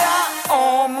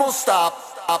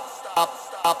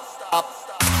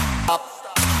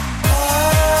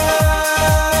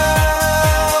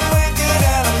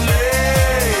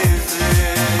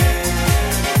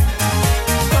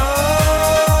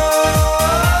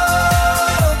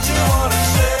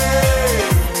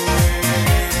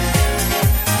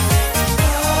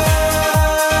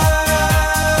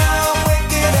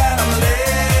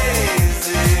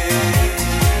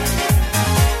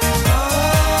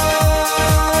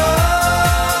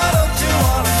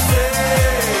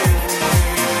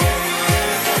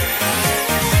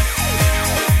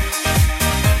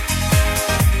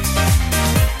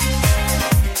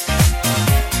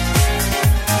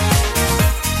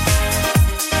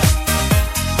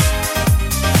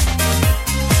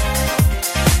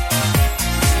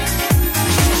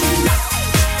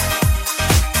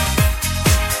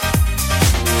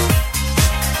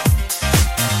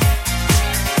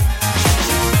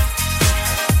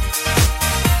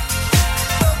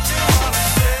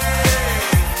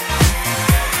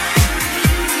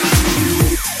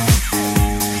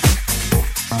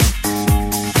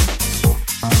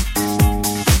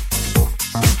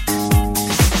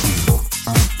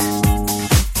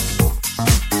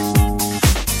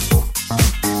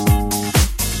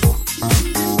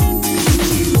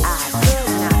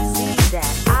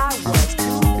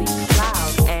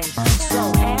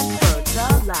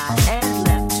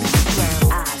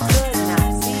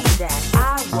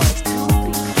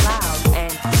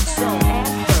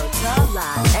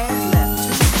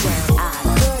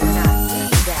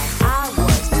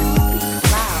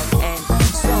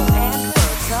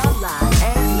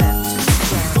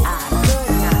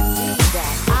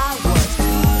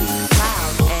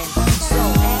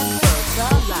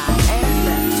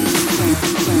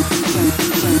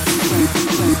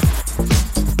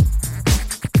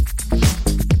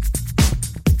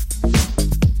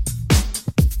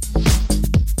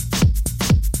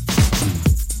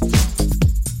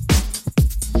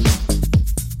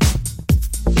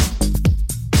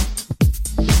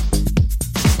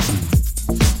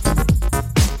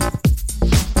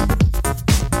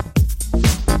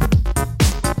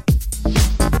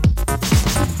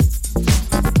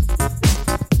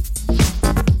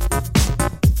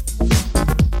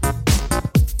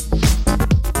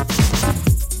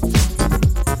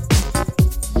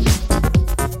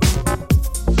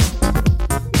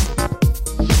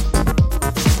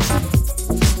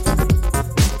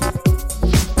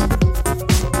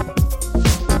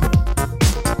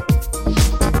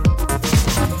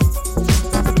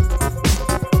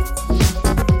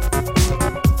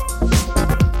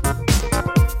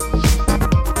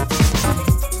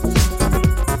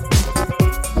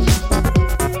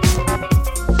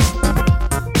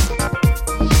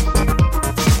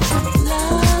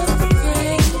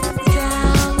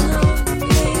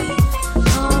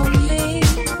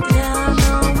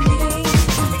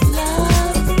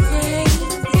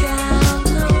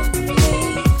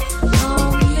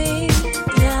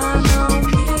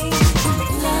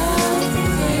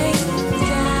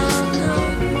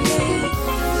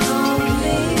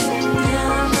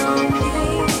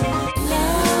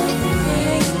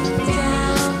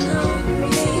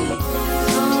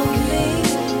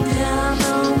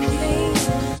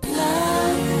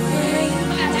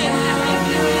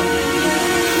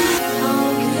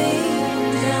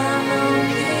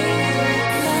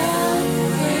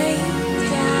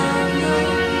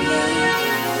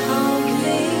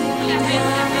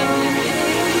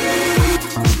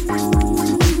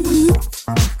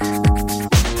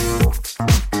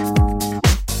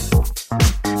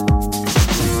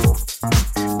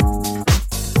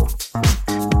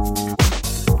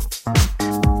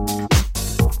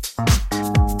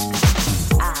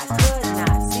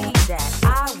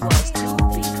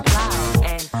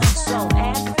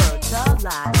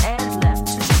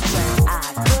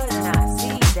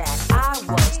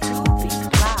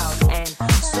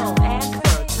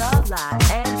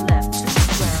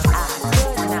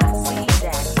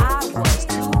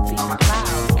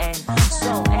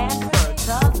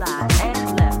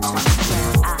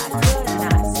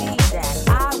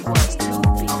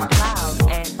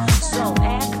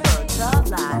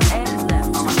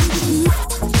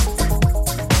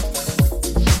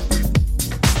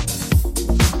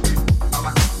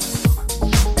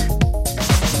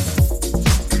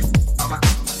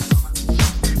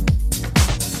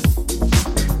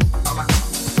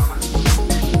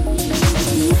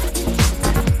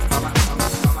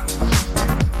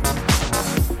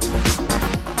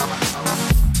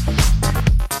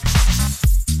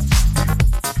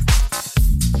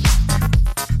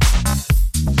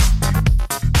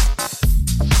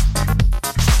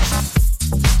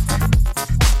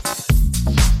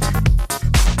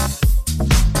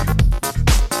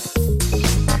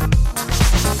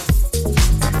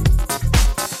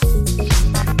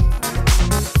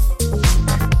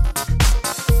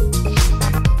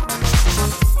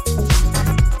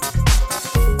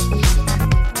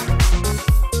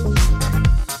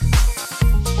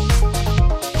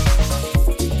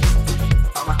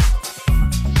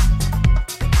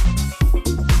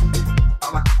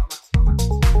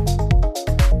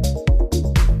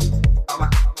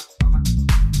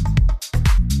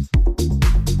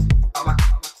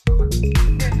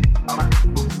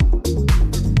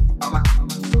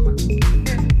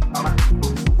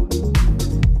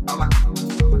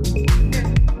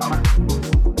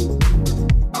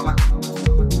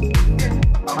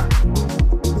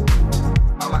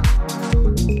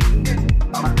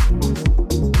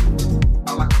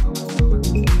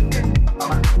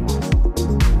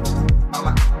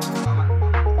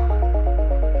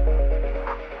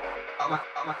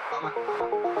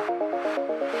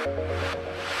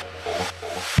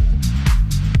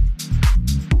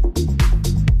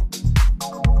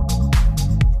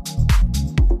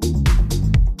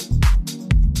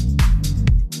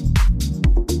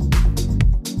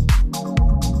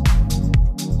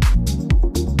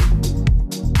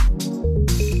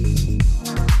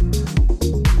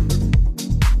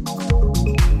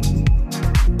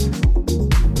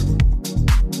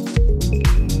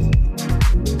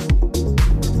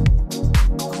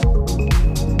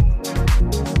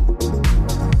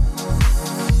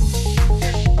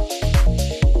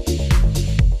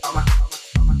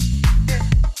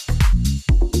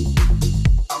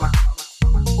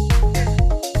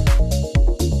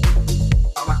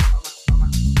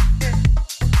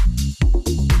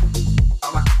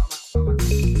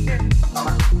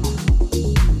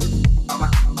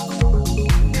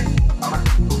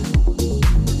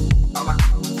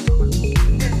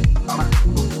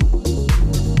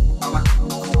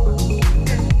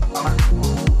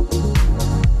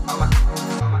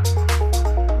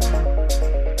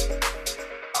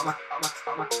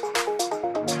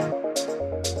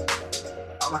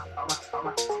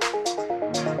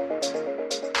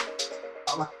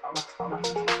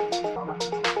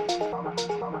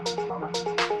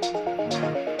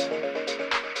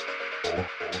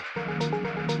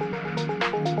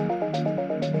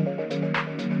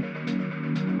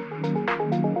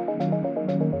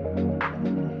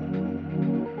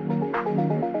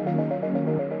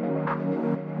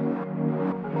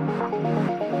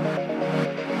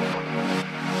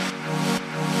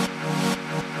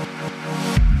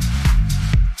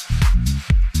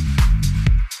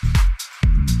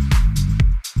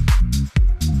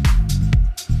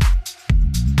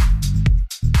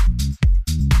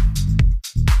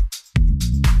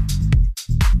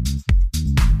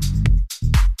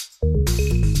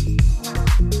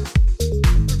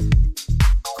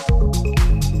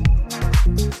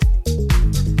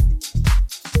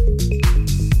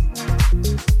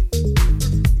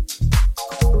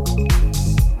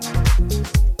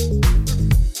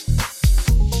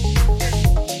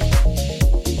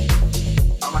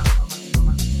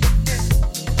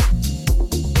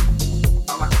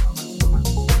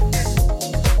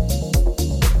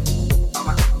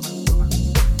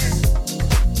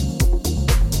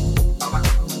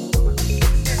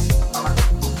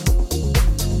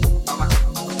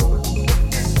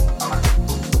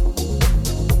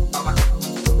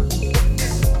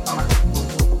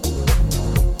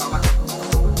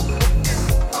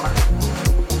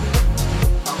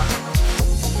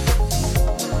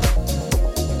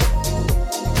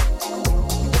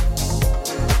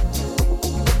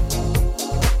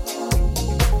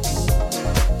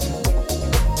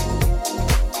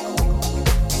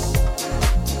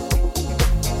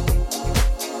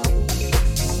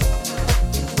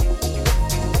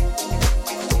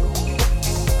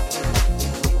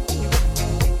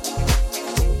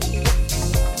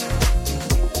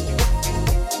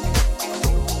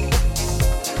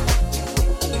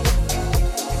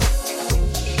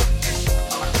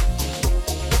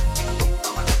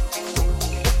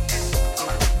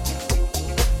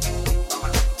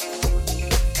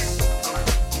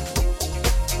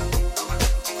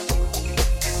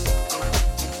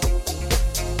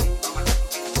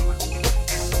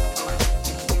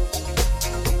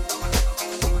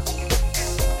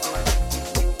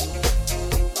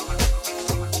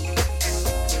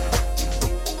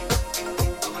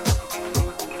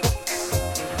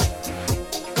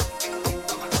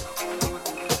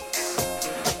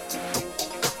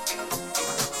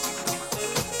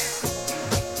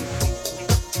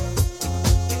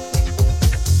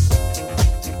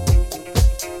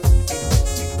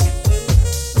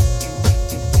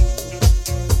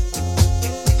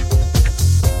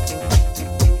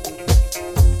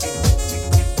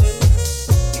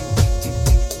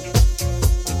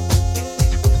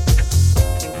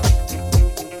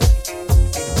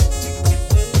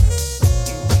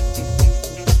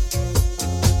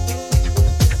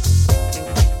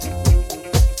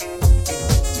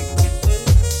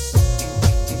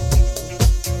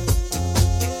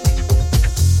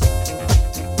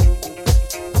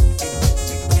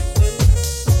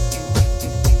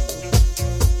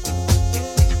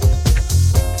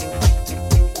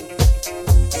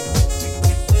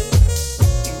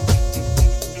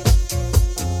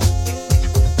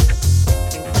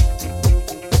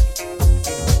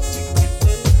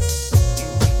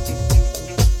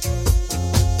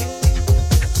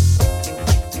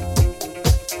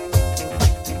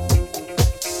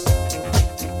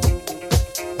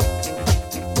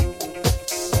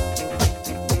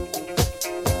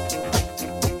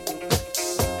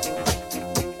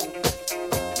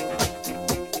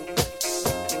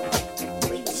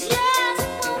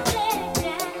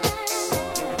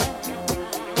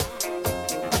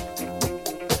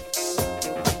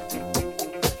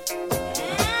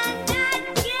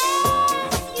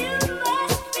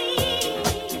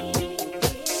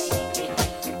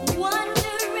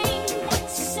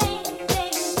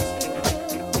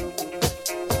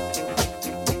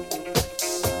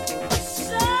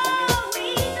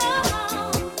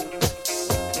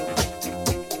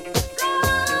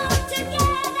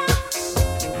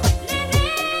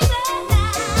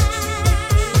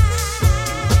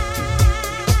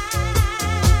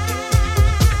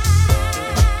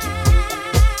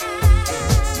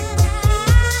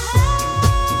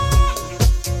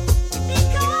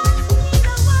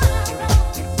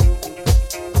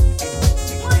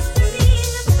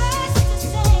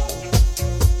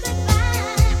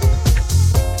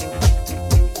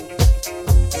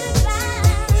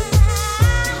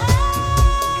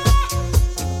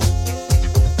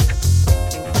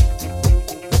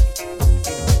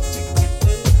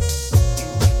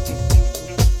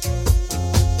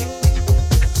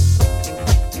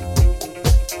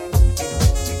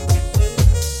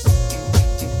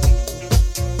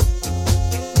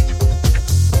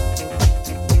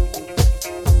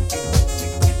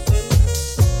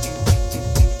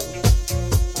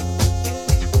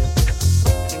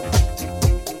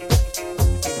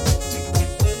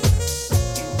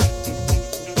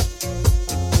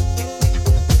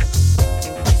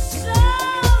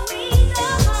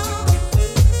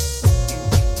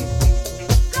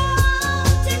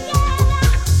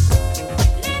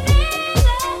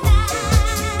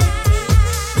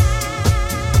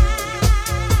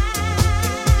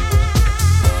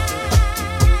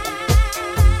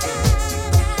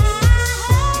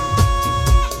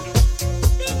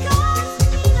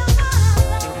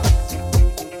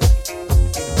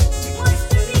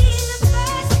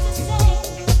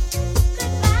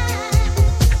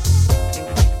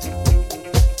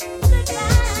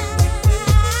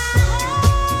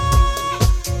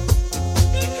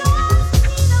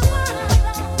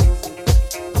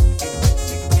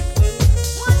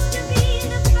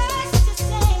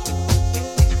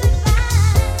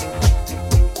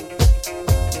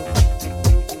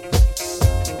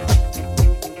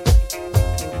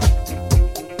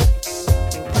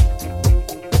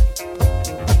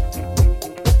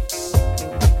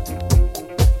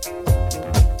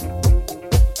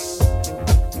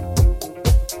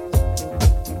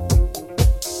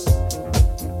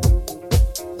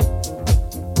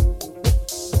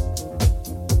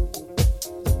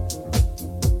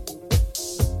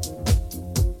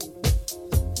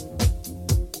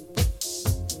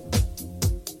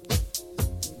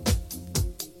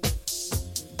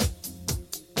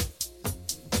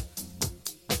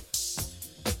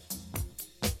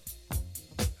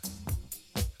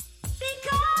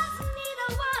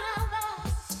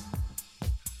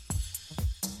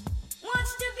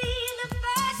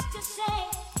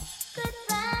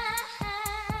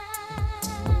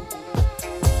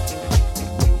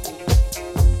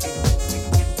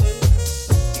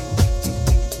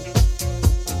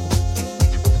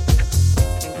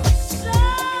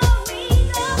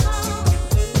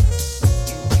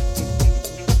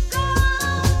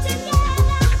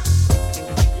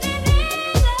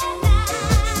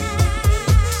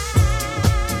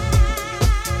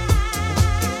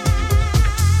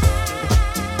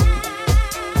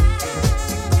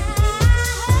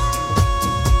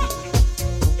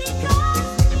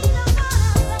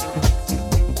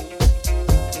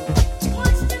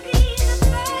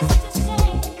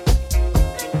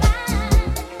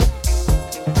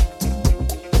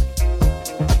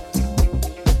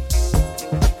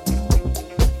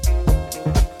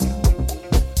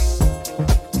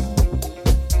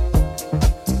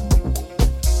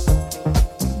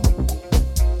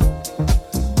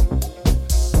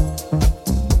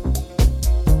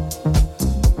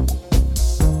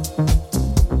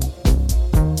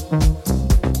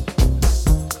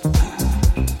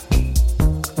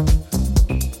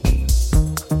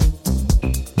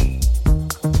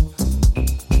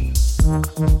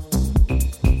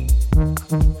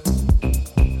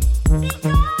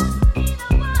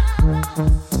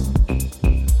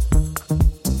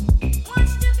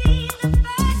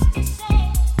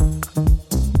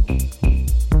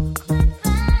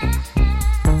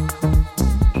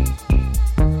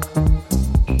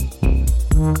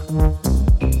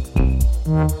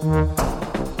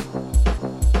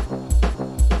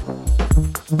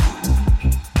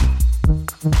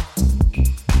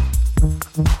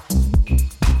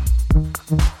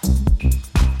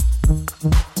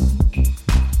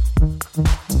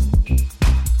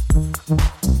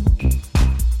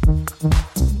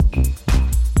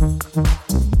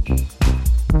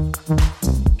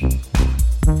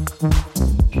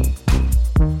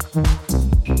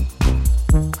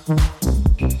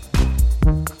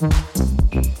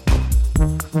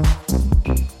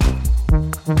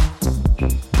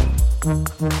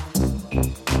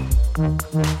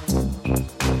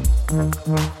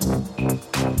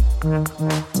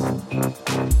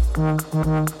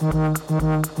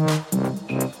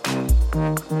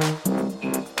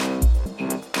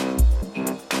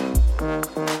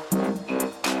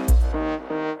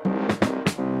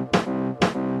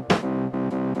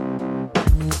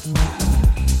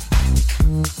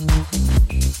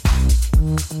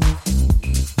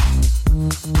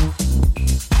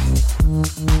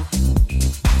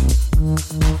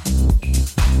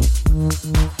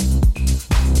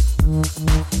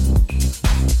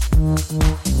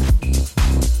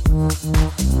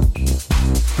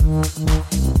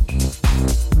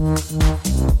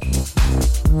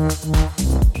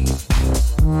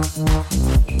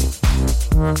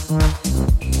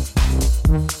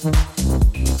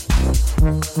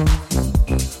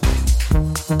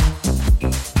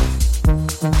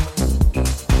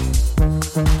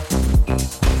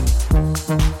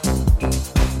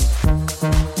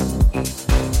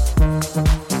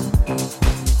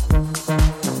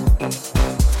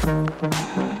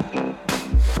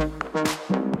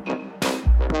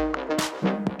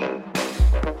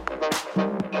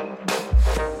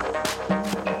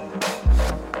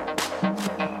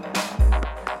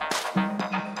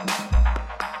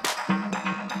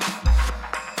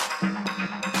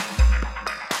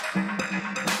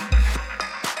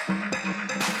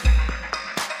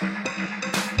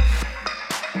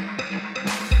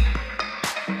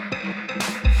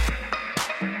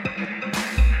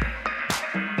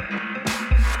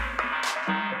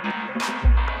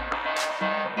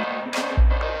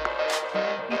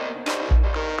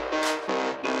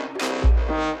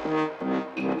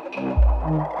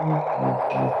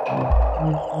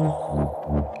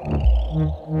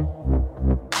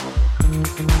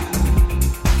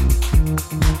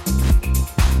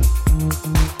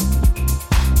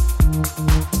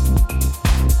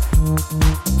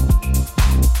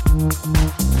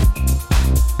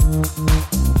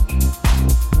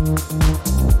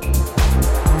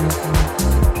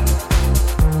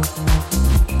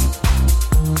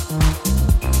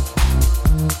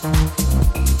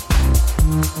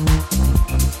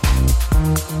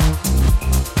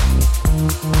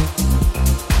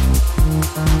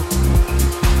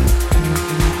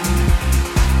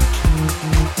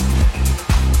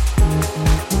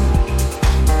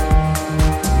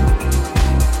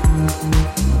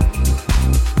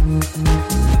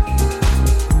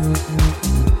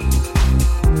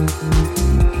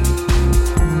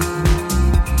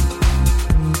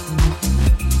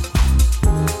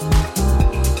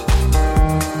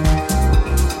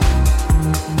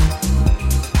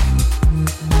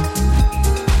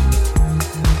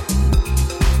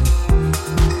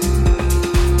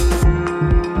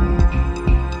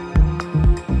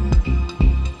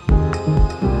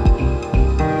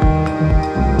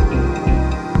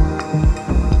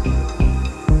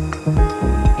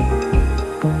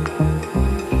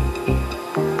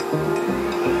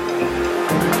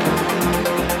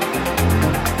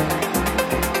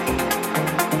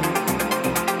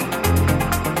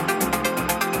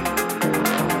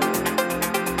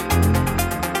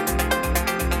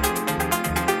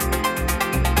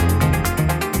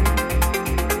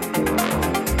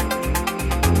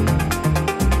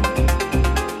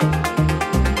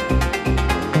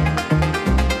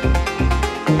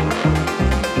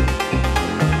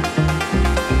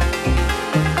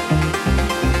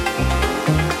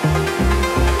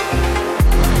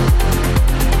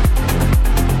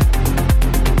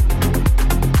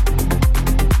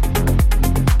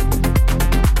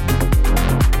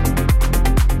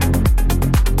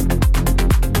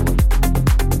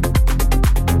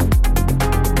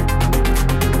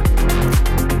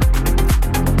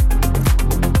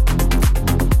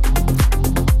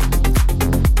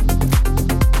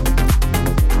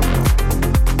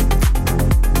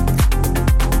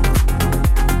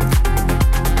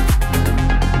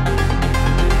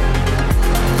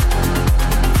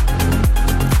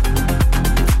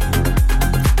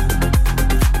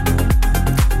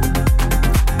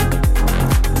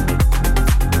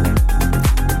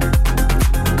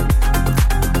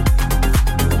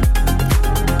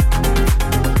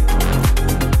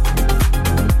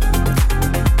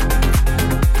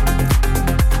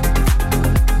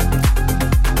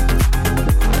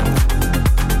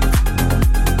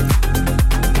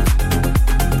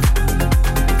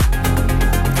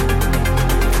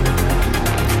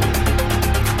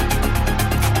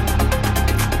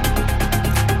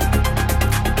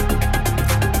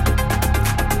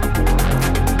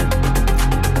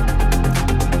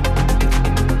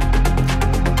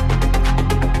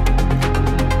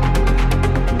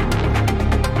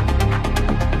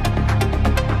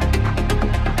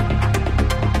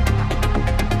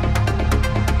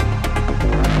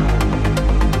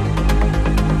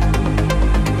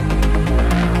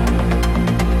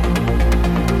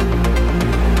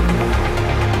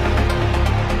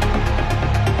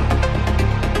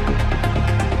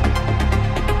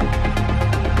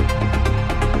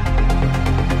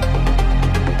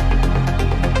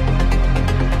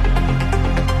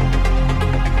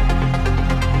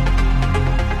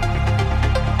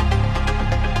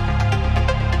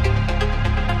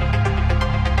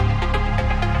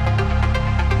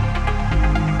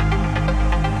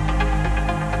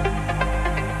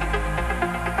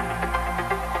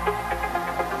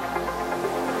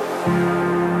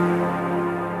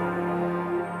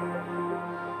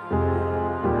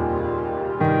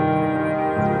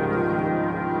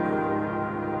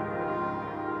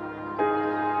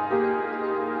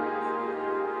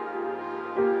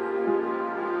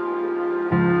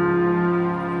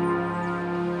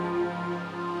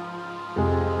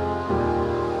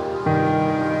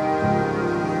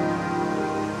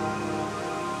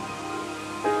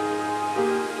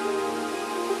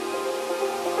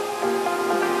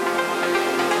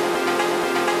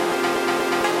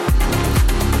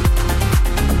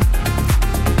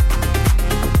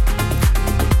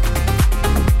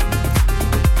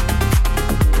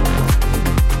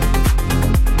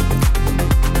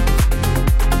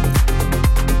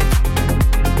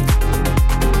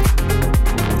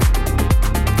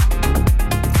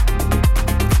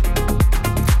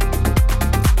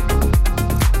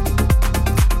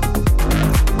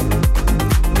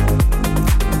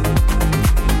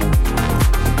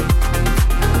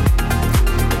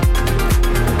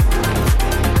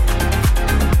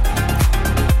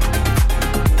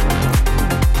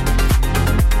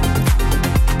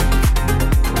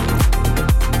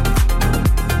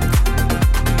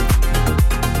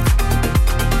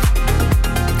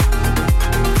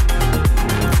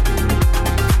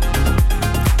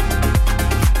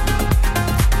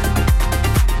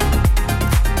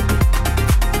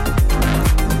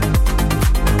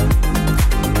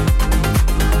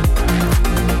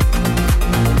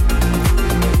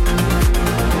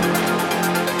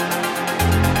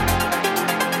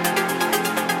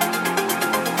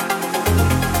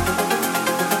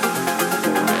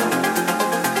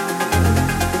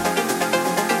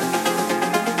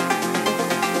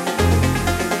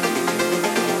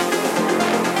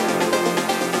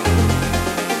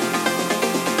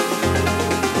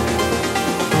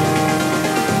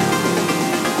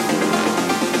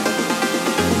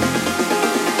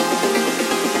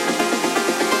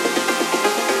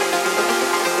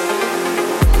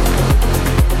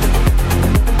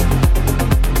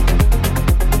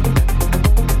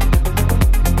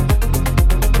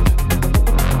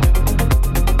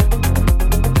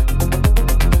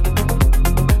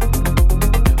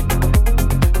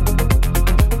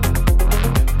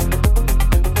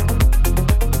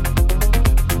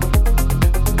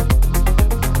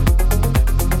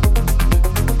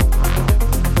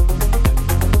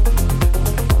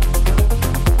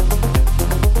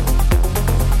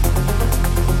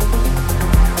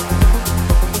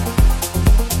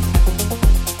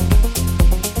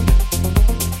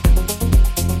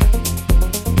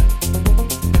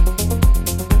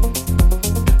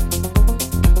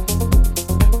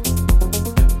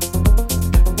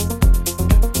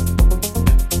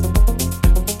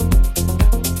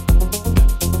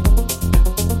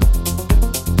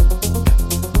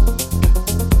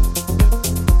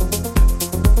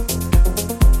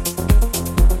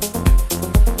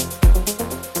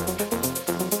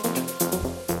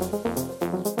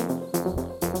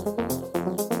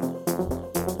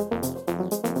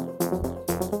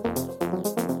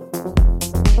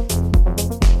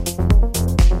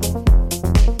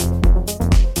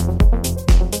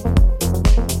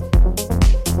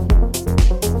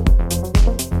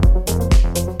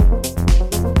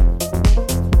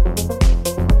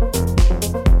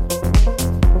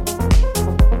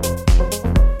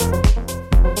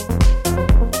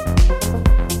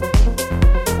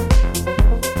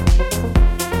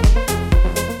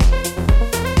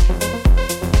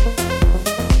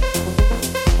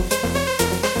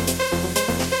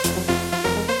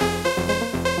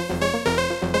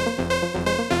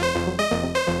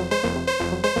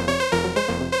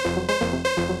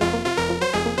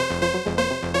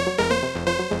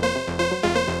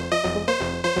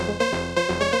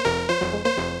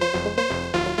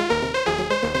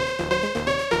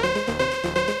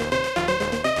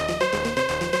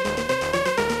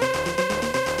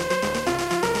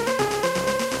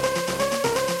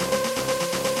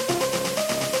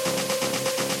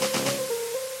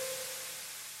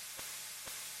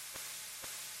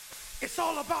It's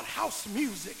all about house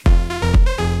music.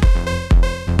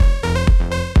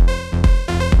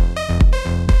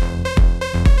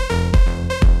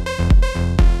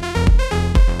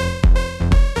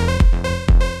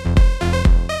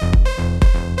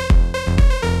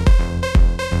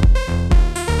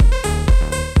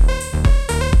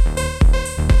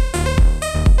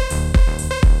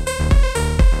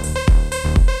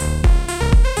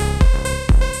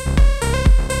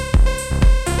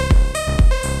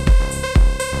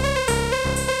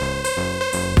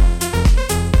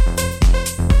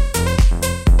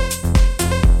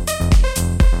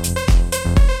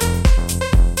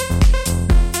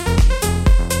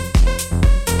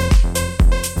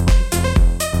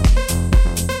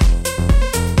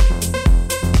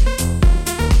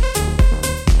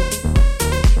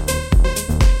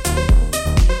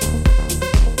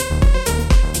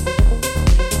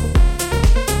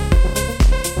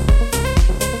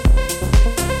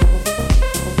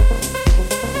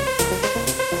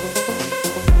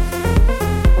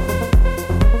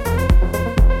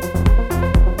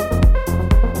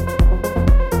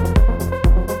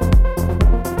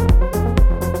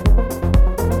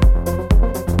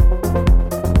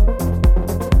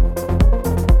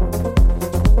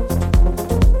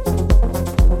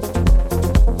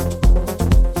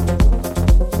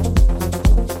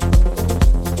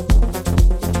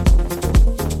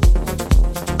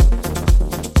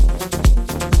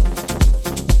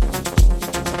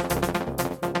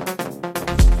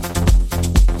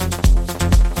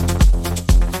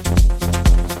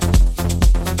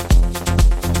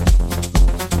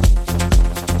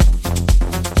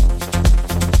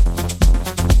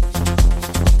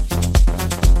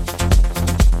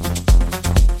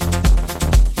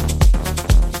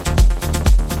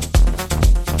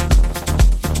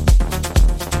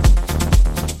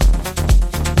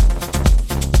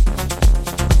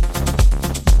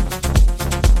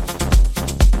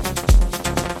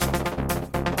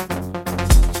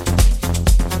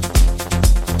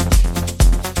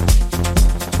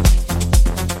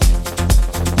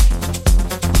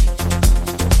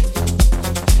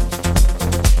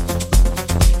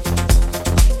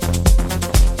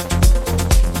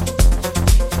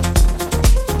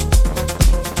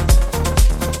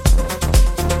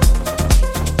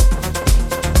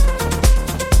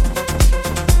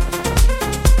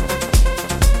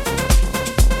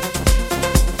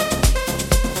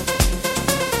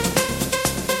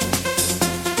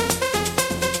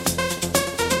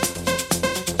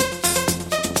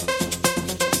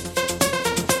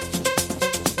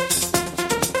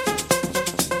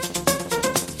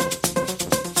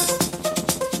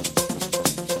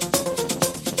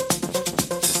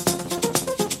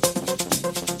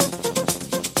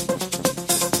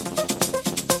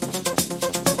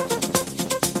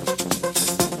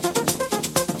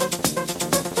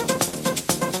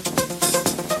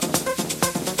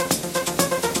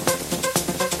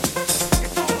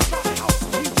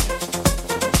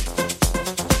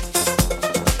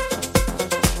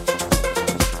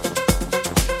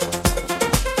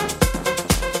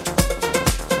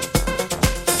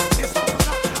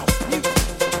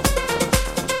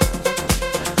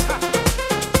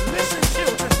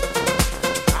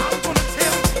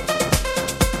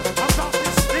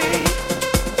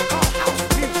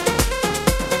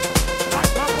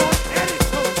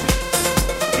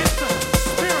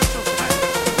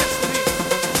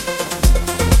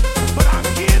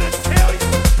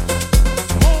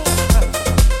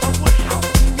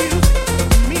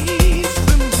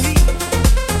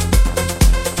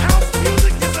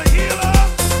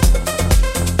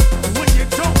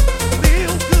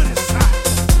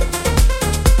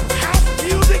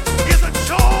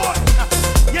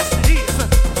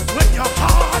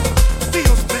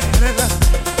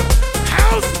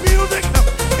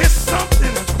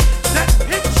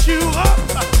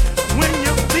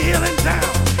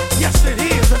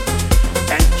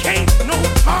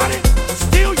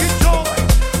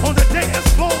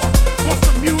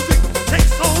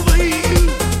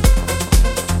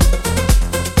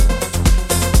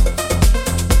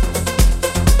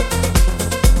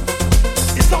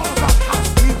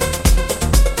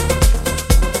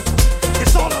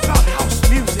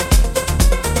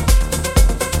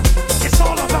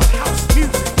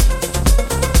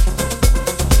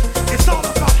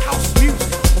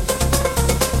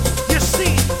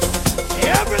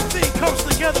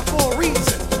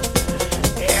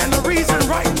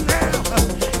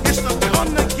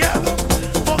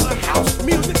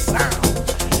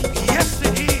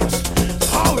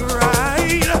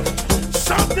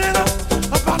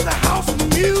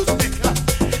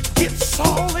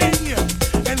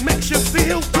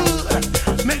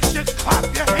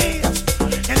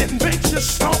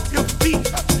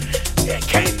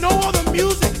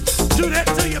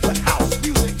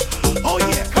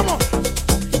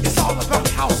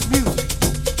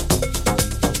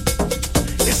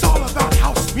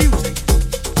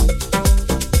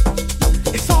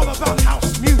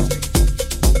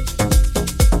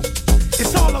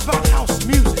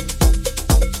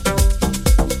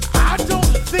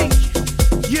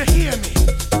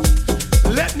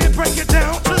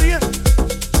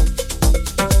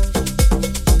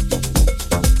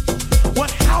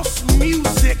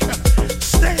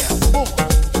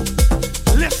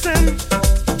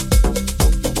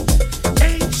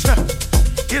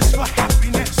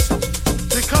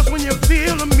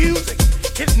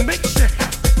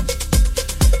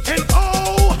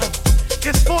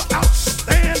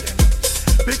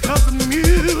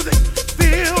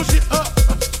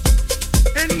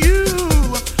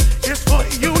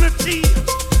 eternity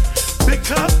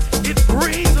because it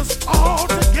brings us all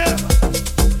together.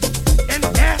 And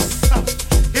S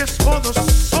is for the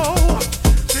soul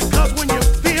because when you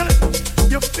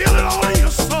feel it all in your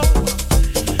soul.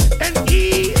 And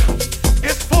E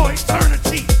is for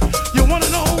eternity. You want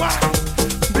to know why?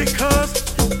 Because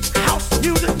house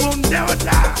music will never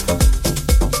die.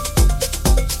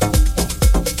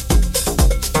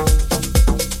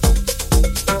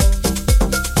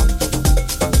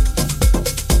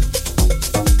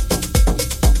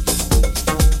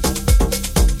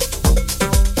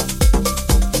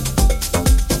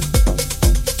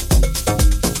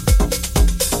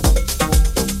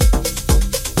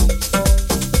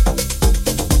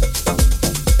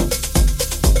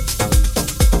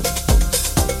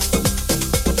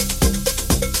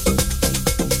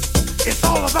 It's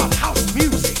all about house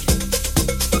music.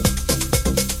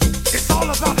 It's all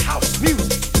about house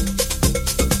music.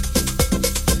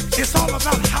 It's all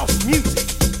about house music.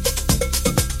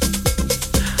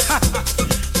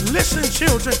 Listen,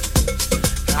 children,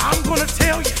 I'm gonna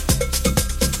tell you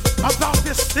about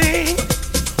this thing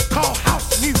called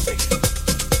house music.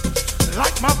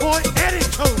 Like my boy Eddie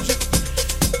told you,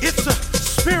 it's a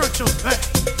spiritual thing.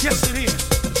 Yes, it is.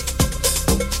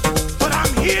 But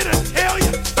I'm here to tell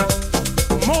you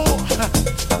more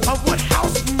of what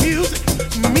house music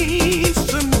means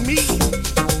to me.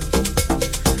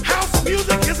 House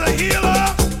music is a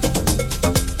healer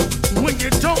when you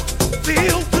don't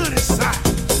feel good inside.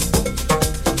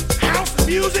 House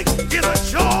music is a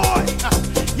joy,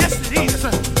 yes it is,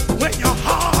 when your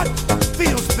heart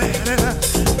feels bad.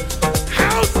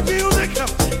 House music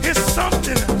is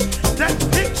something that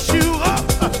picks you up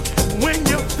when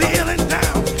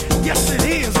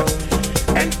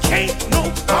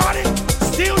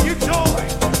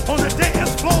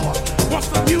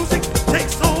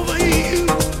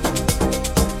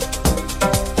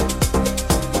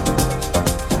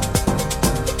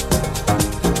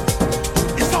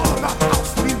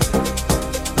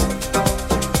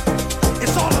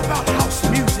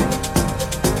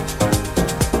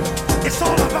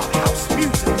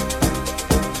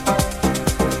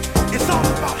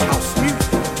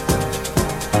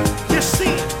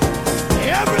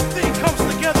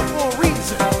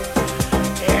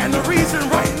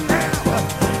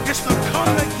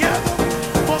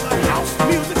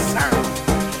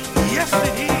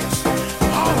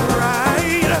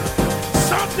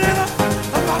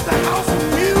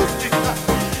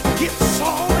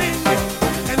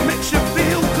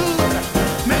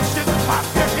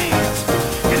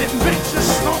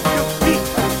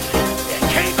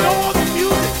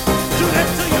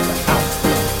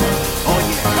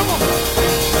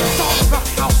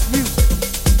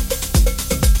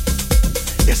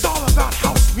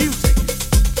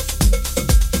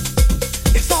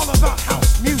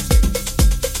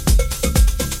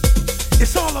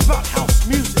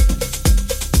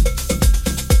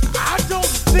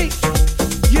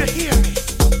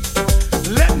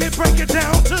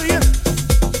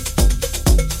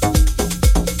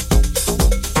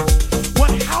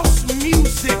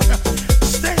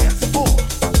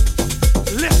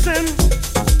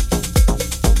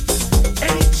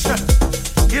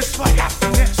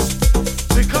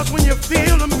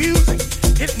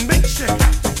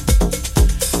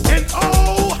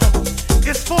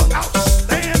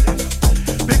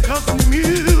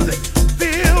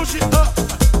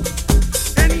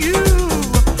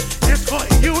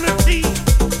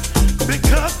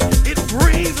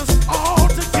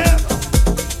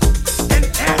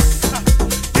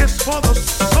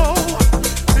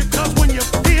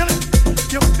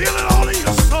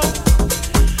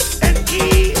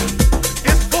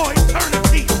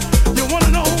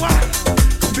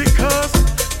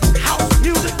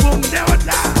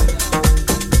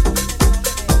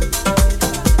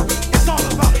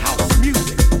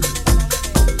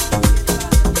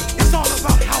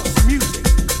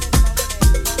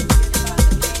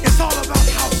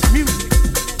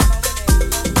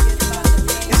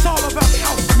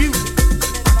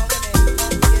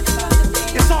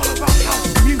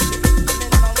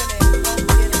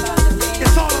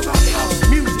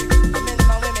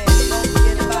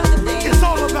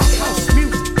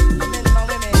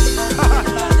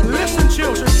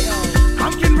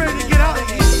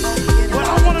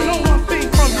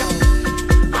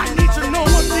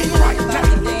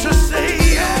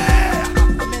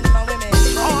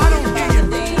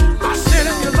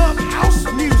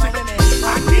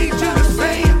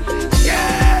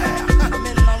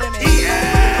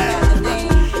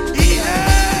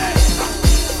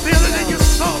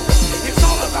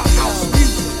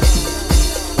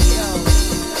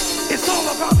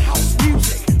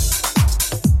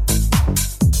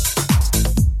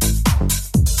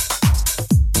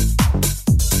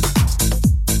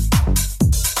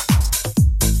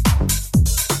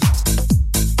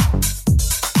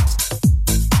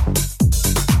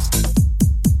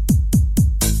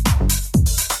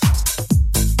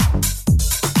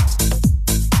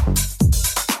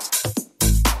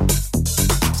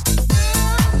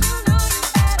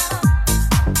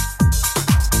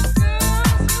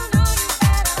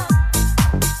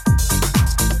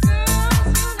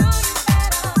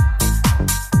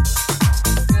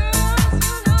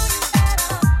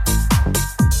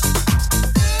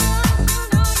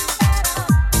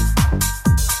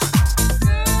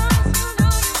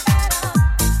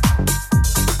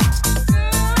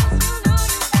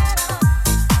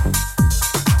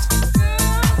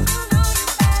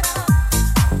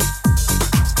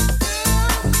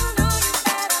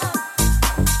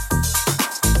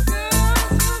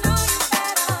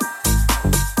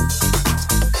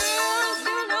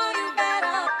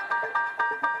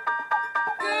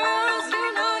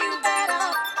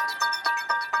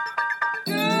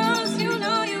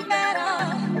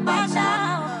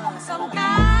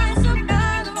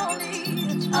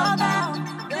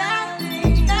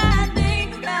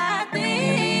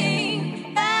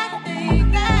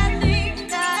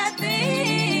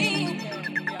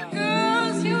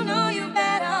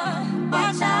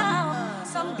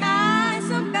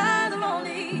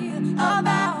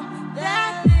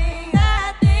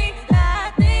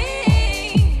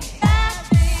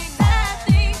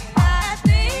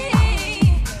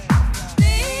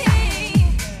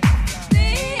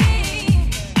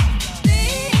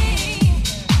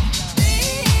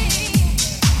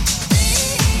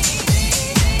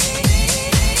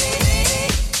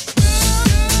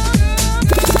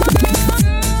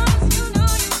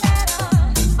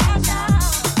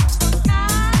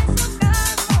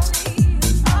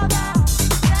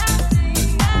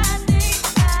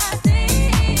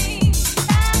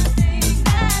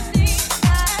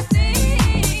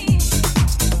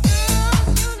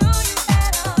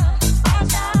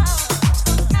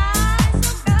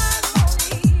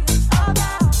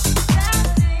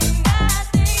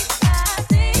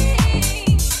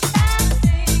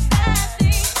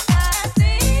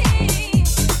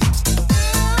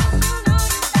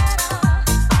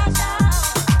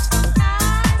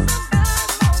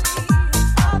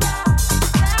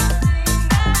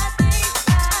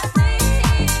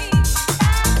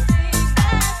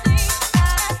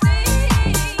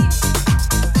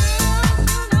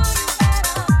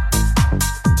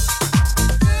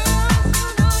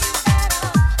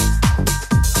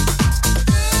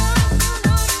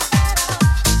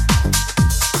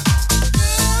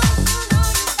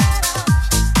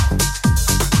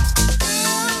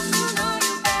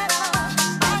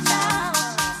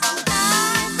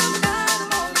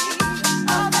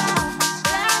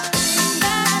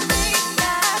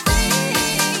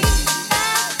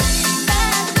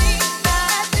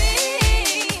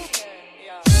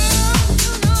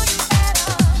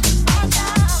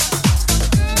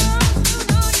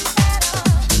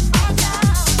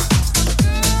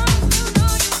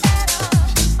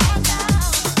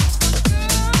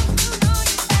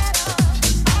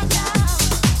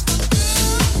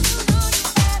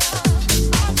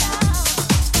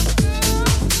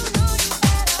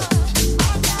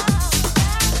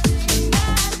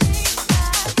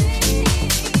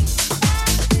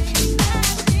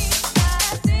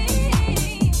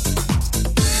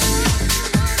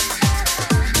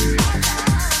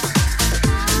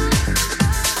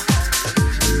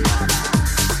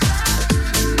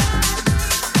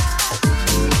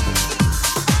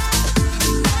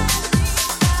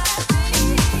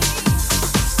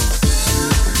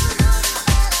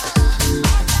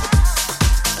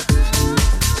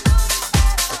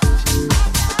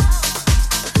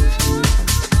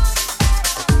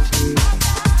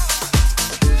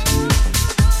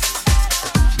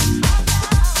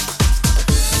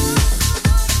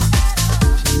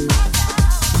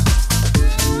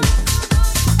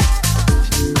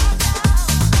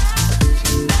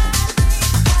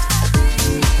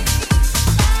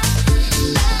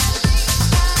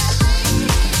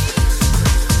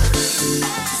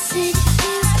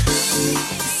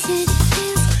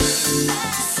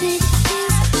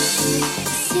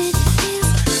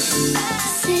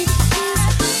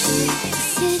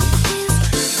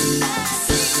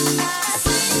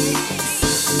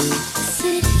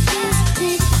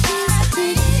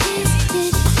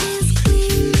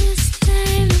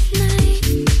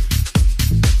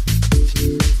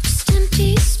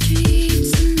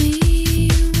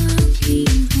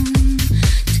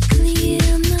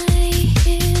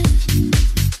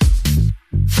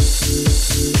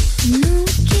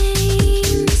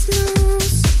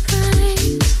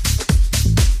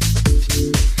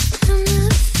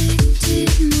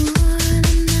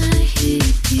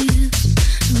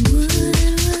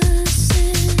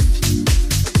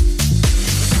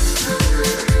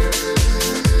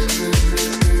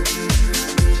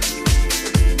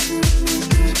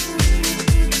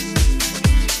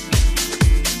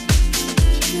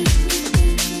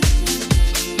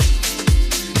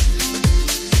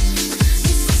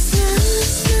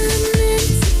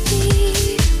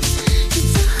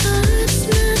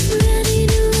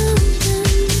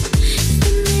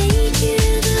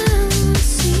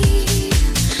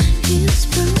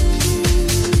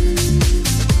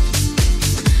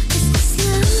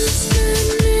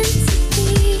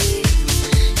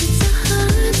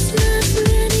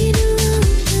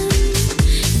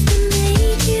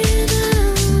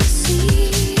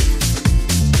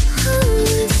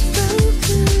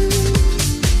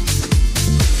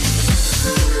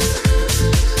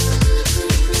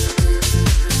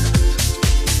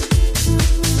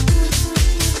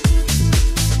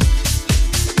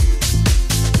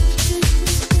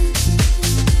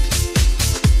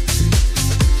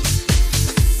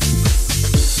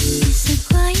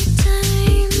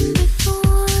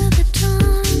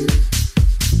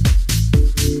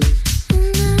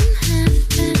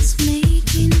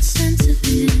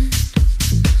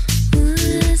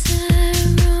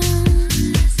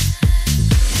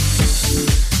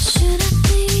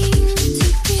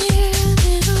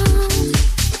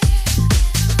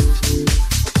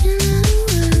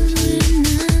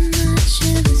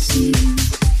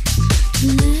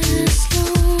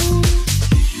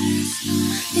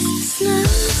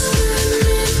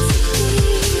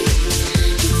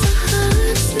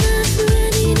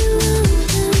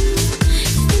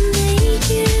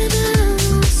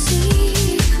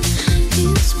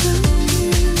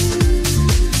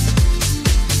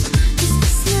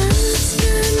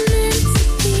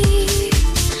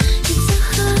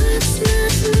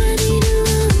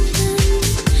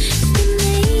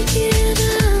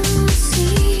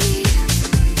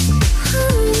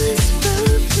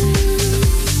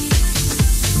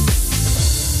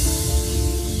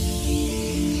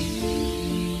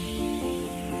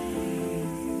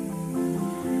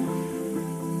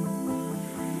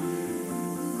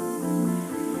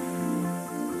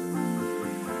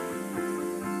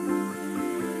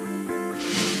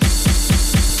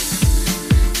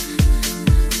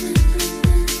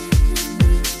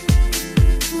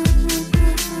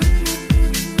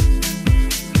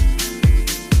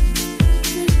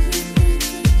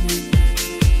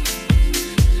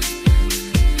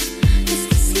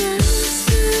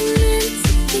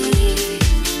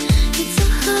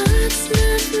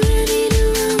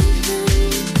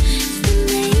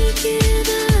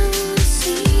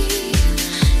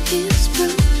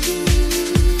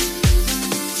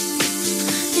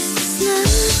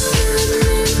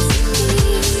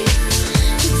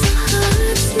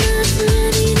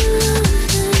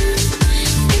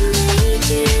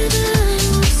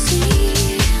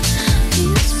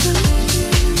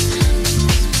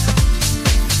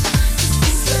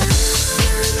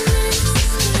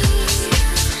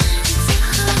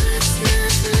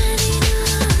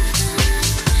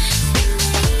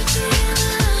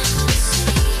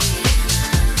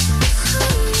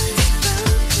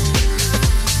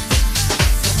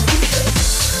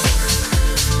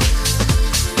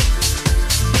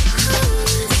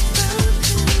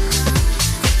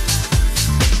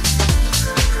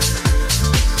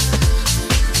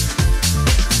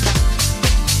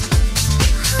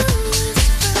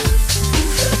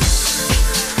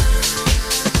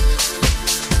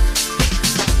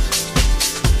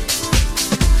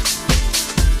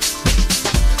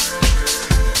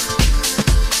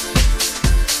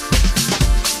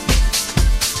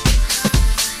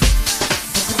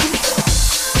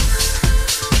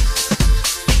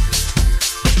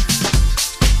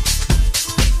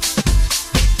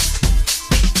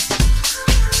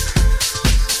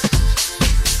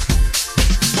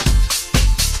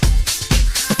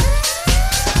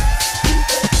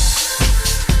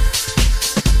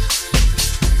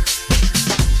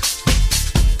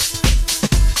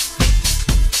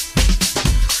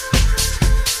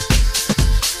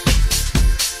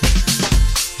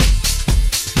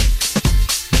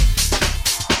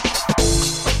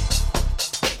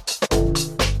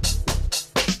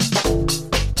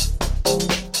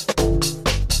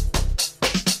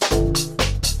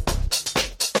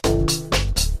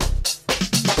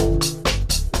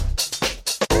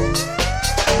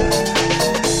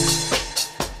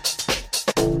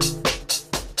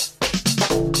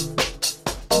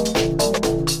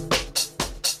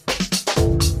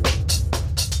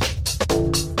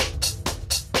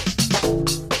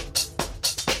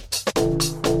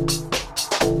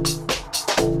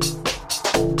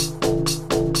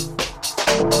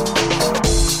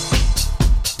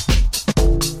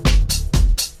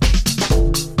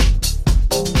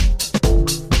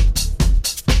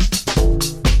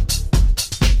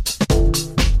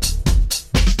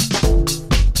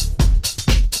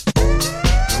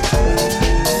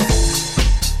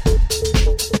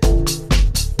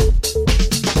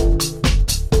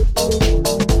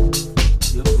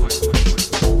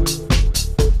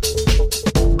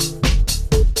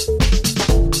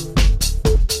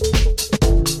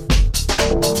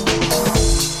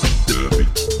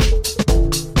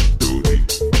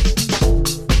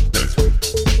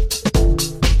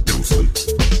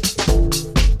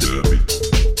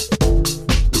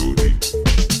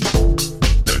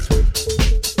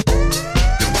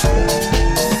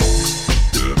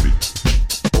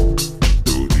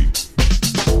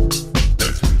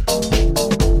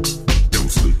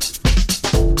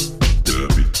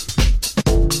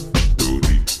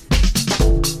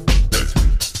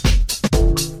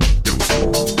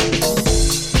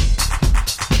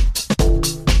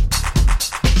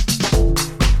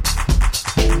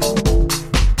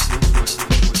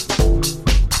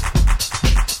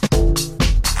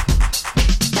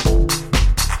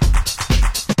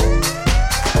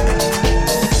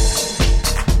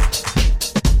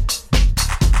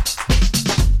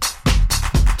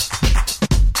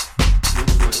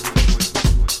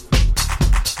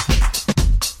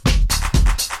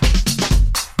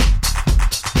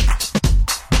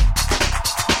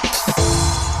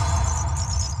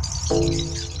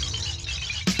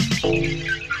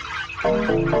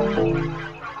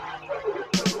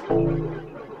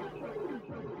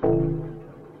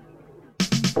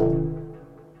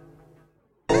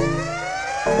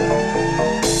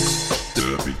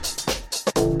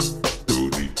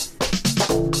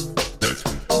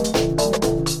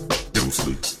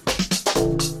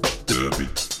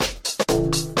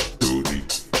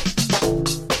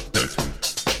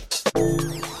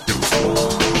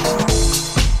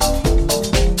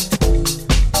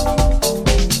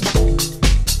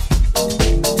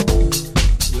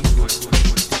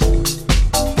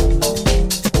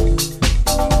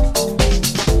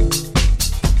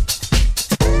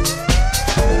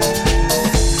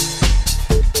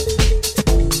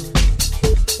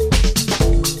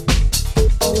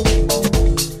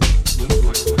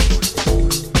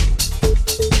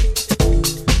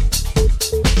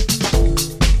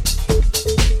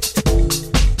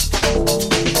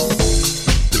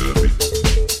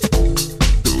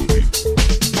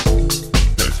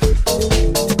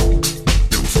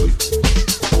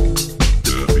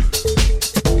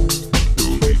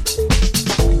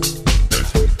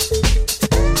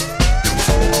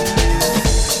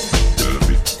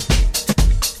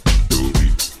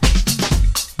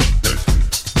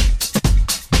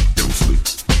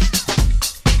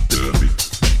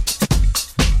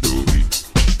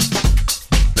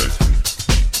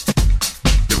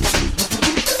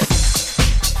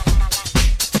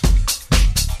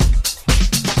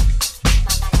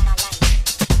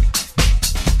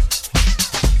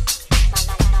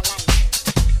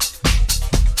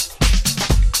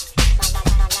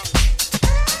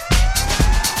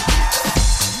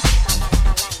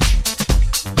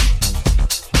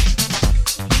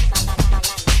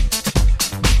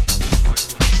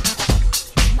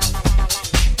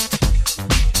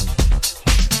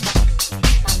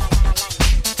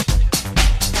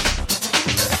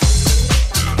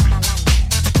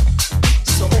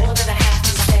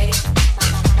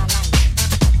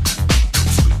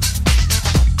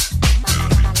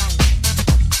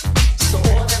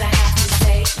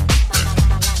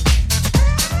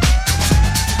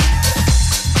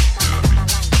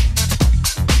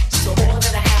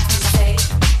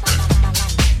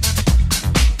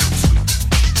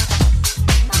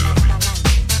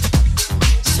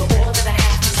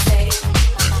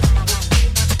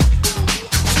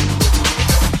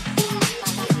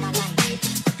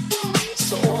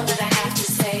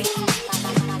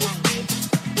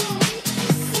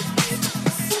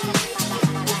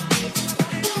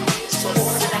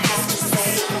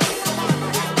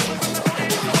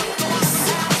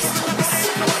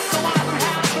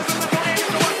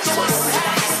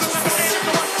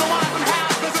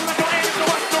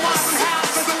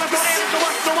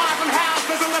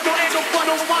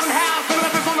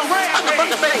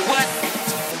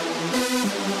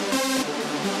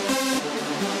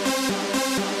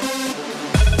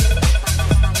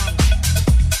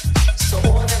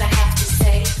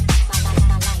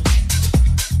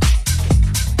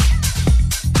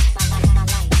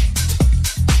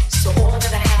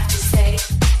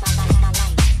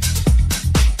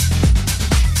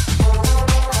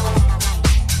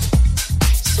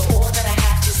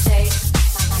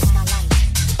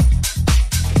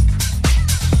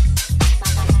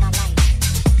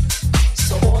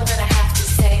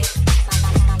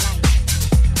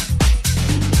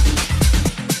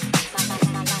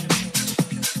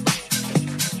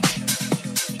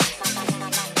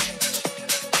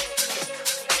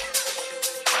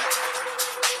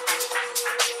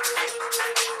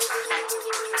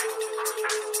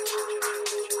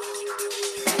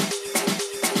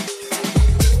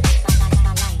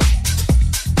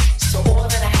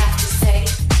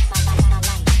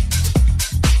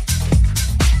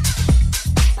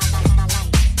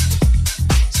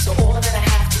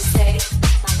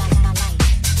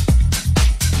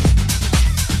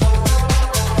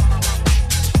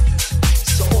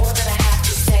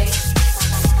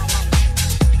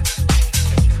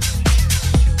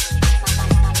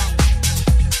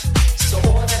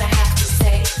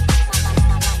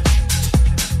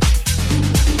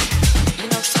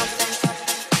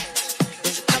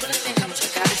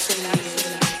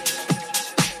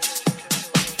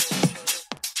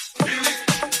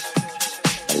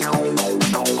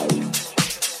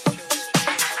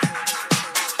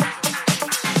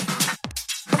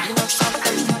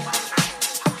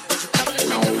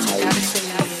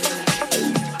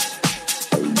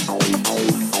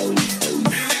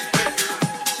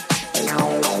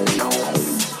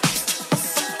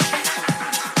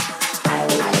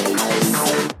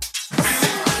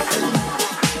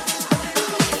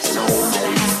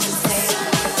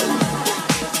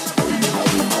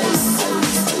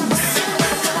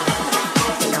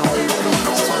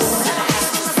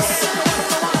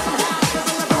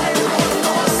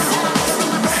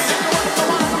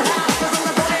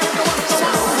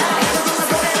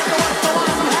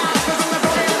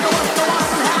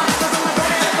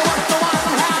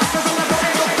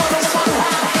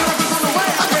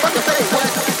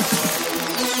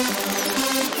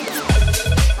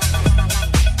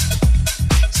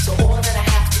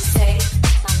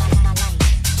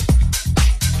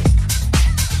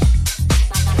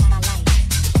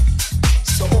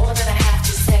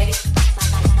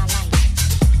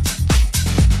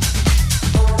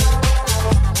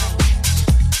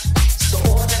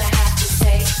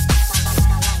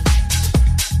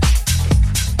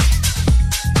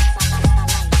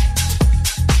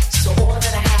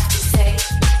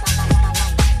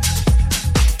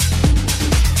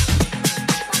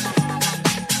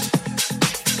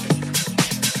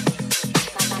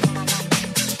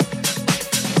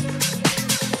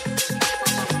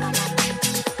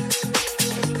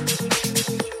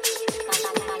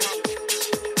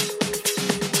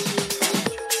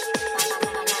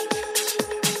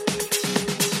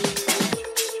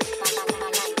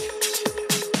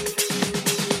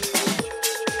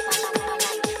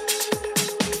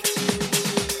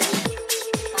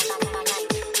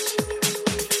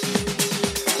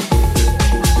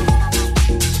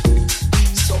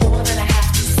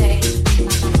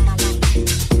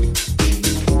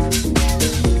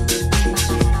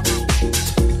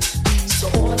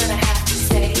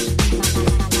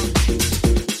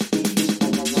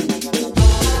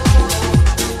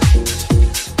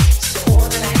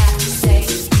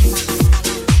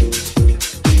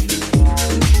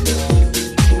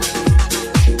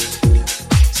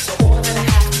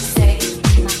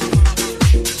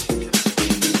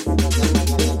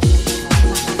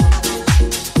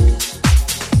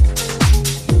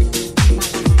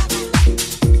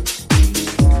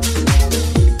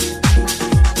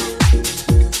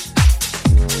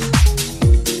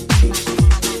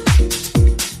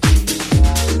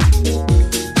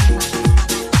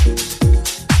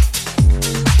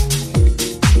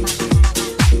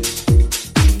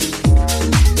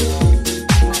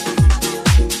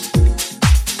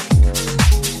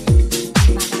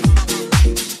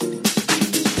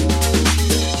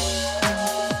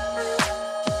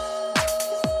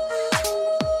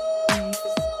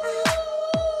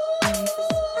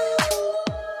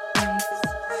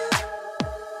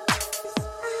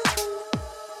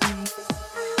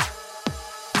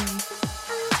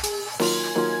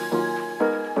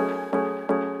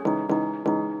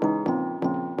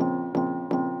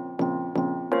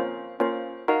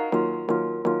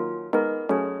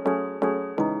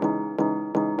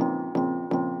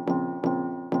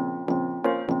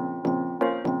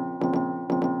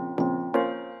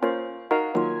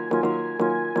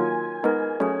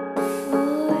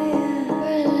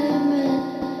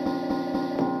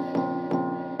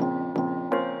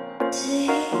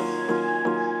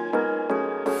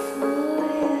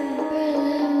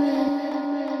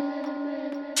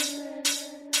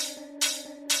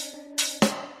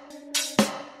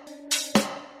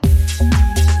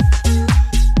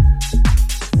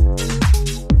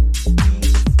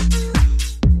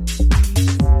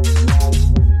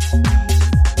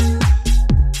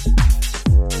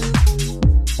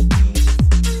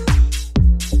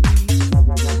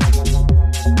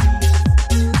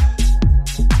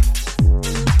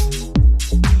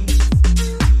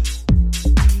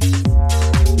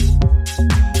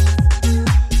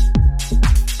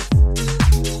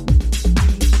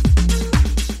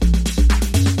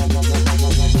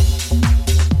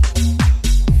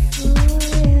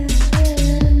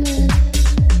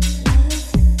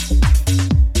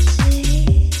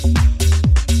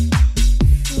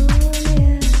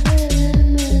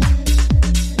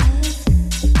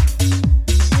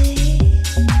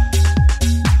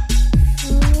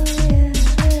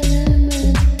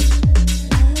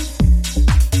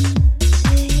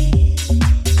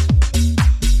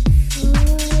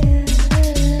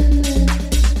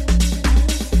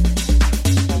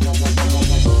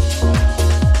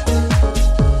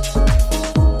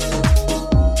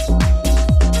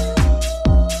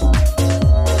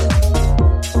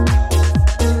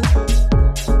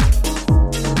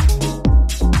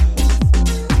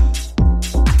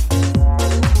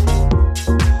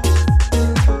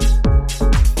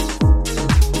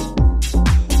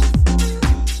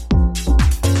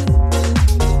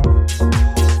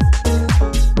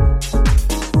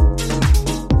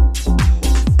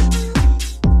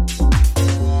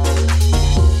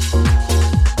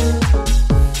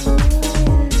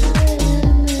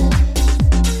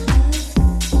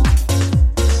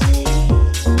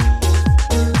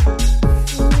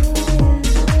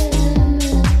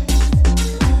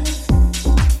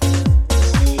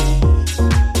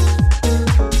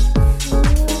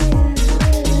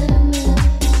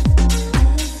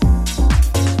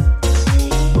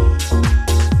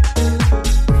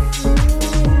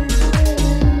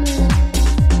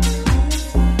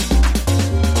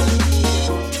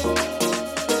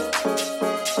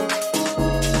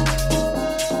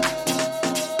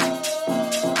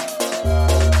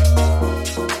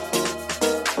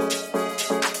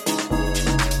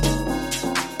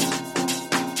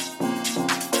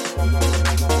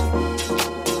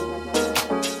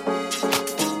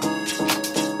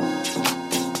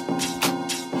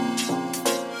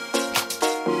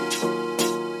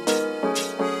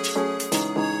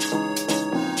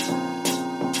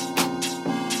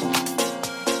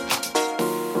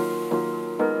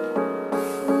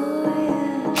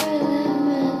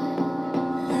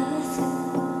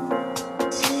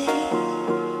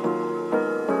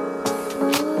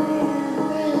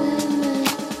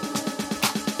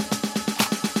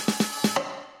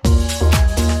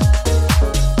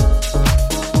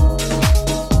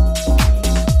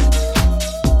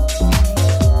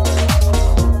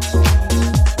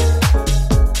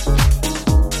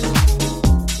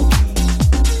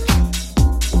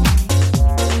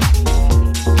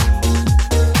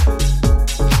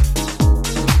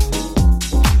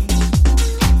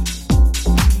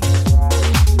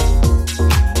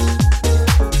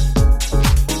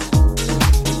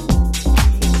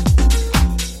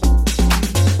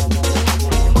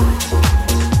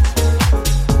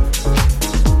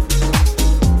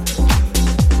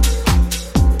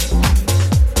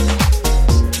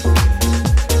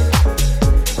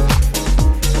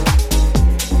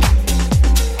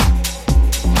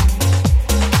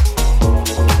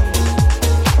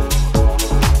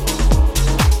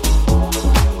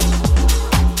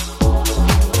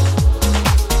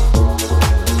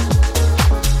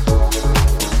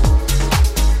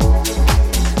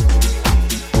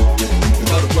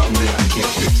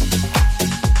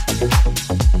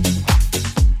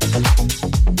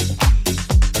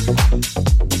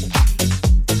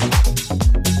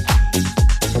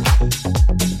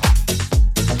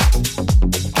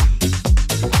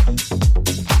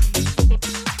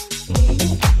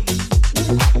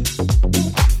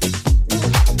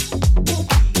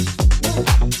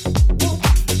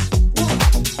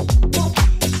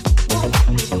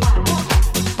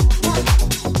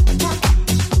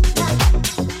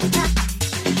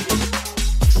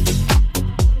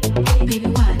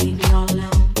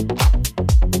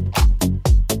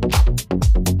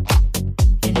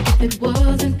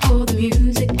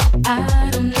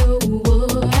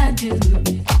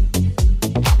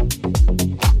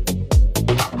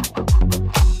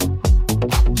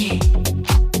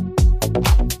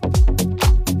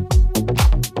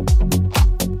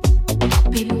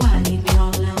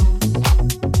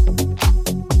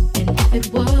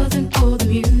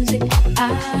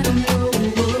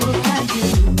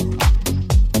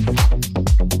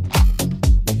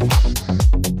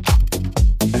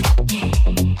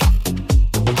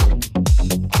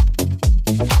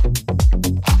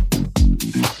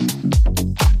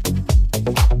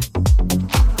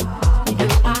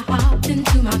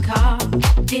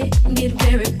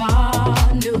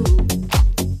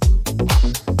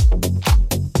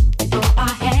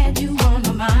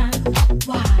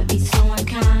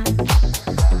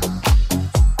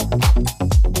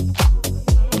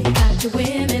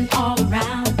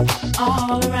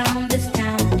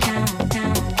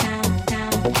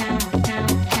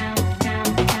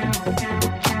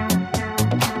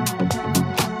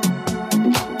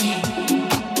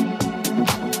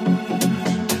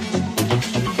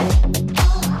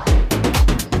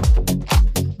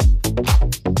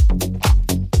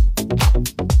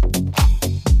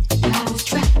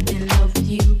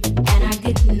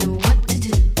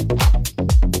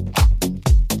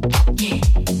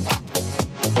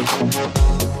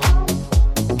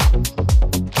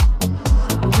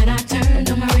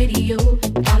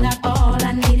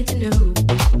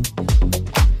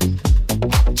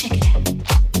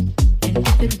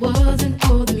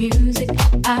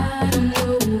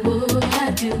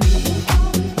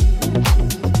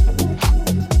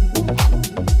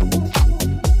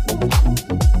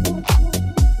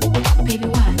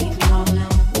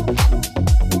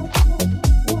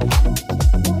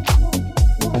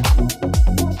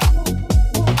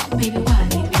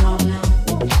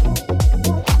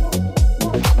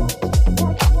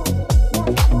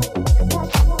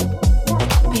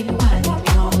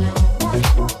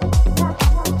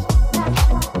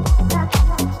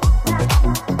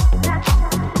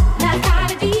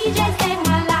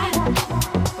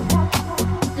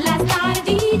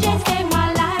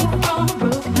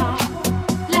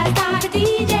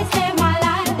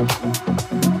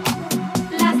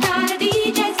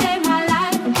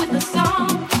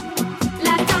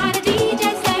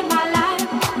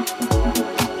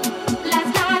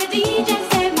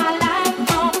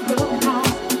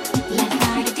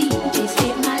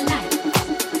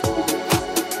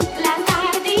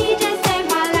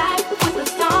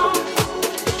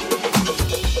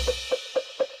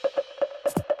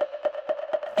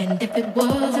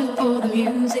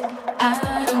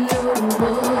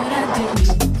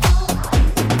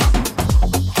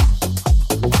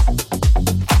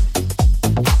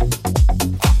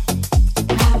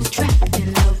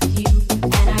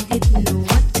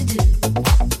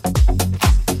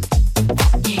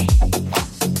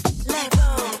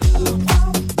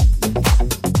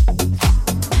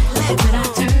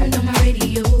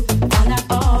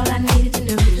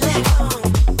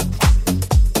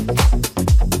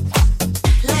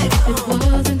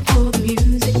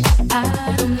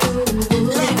I don't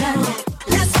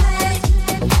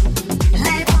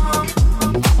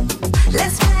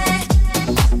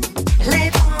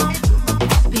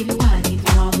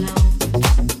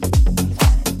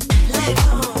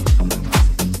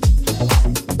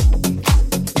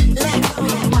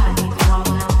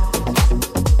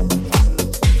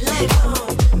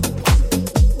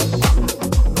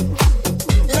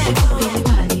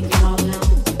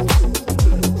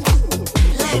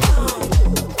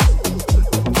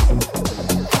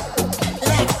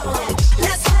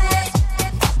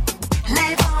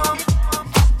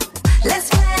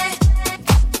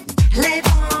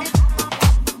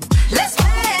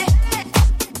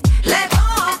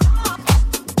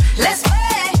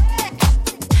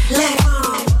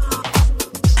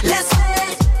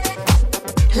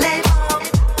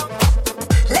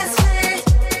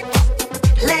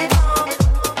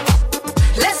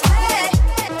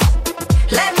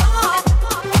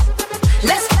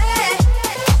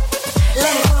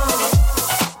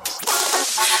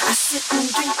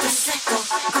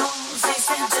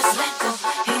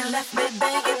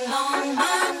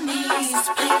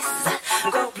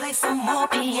play some more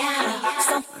piano.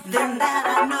 Something that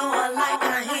I know I like,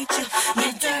 I hate you.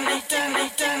 You dirty,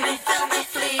 dirty, dirty, filthy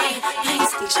flea.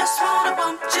 Please, just wanna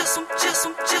bump, just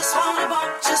wanna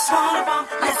bump, just wanna bump.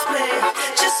 Let's play.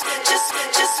 Just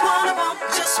wanna bump,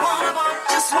 just wanna bump,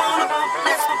 just wanna bump.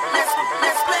 Let's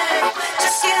play.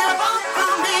 Just get a bump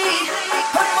on me.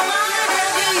 Put my mind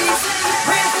at ease.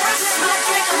 Reverse my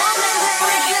drink, come on and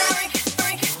break it.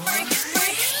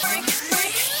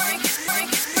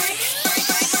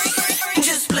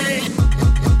 Just play.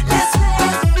 Let's play.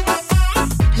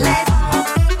 Play ball.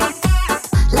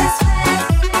 Let's play.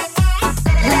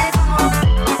 Play ball.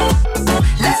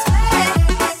 Let's play.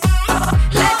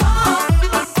 Play ball.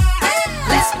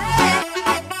 Let's play. Play ball.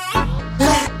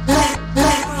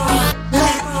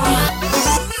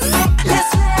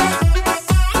 Let's play.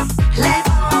 Play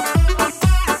ball.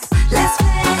 Let's play.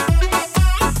 Play ball.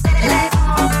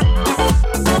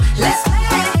 Let's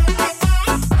play.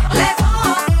 Play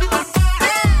ball.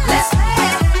 Let's play.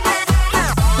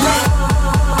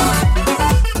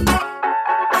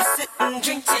 I sit and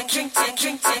drink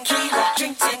tequila,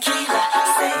 drink tequila.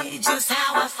 Say just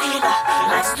how I feel,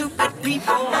 like stupid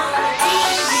people on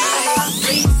TV.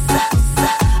 Please,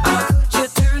 could you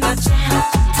turn the channel?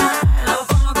 Tired of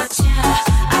all the chatter.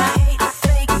 I hate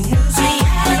fake news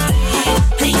reality.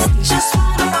 Please, just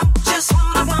wanna bump, just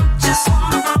wanna bump, just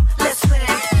wanna bump. Let's play.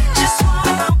 Just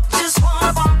wanna bump, just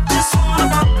wanna bump, just wanna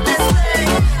bump. Let's play.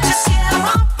 Just get a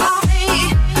bump on me.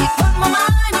 Put my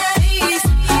mind at ease.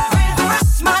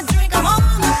 Reverse my drink, I'm on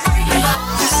the break.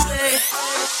 Just play.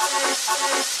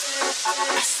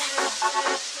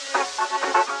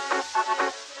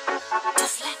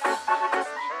 Just let go.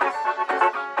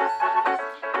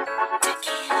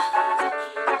 Tequila.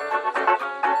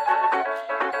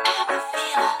 Have a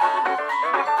feeler.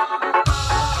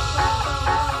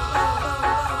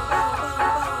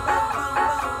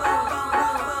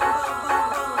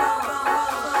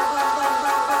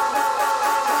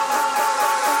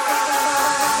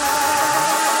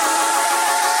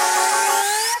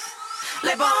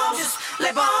 Les bombes, just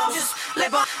les bombes, just les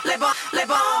bombes, les bombes, les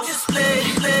bombes, just play.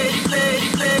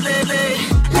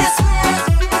 Let's play.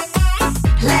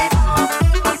 Les bombes.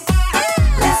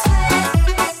 Let's play.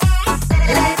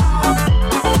 Les bombes.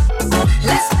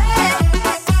 Let's play.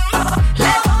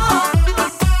 Les bombes.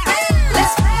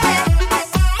 Let's play.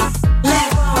 Les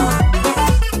bombes.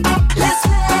 Let's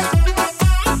play.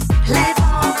 Les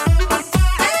bombes.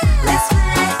 Let's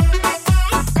play.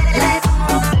 Les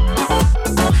bombes.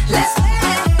 Let's play.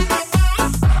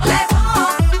 Les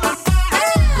bombes.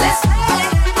 Let's play.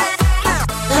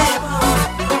 Les bombes.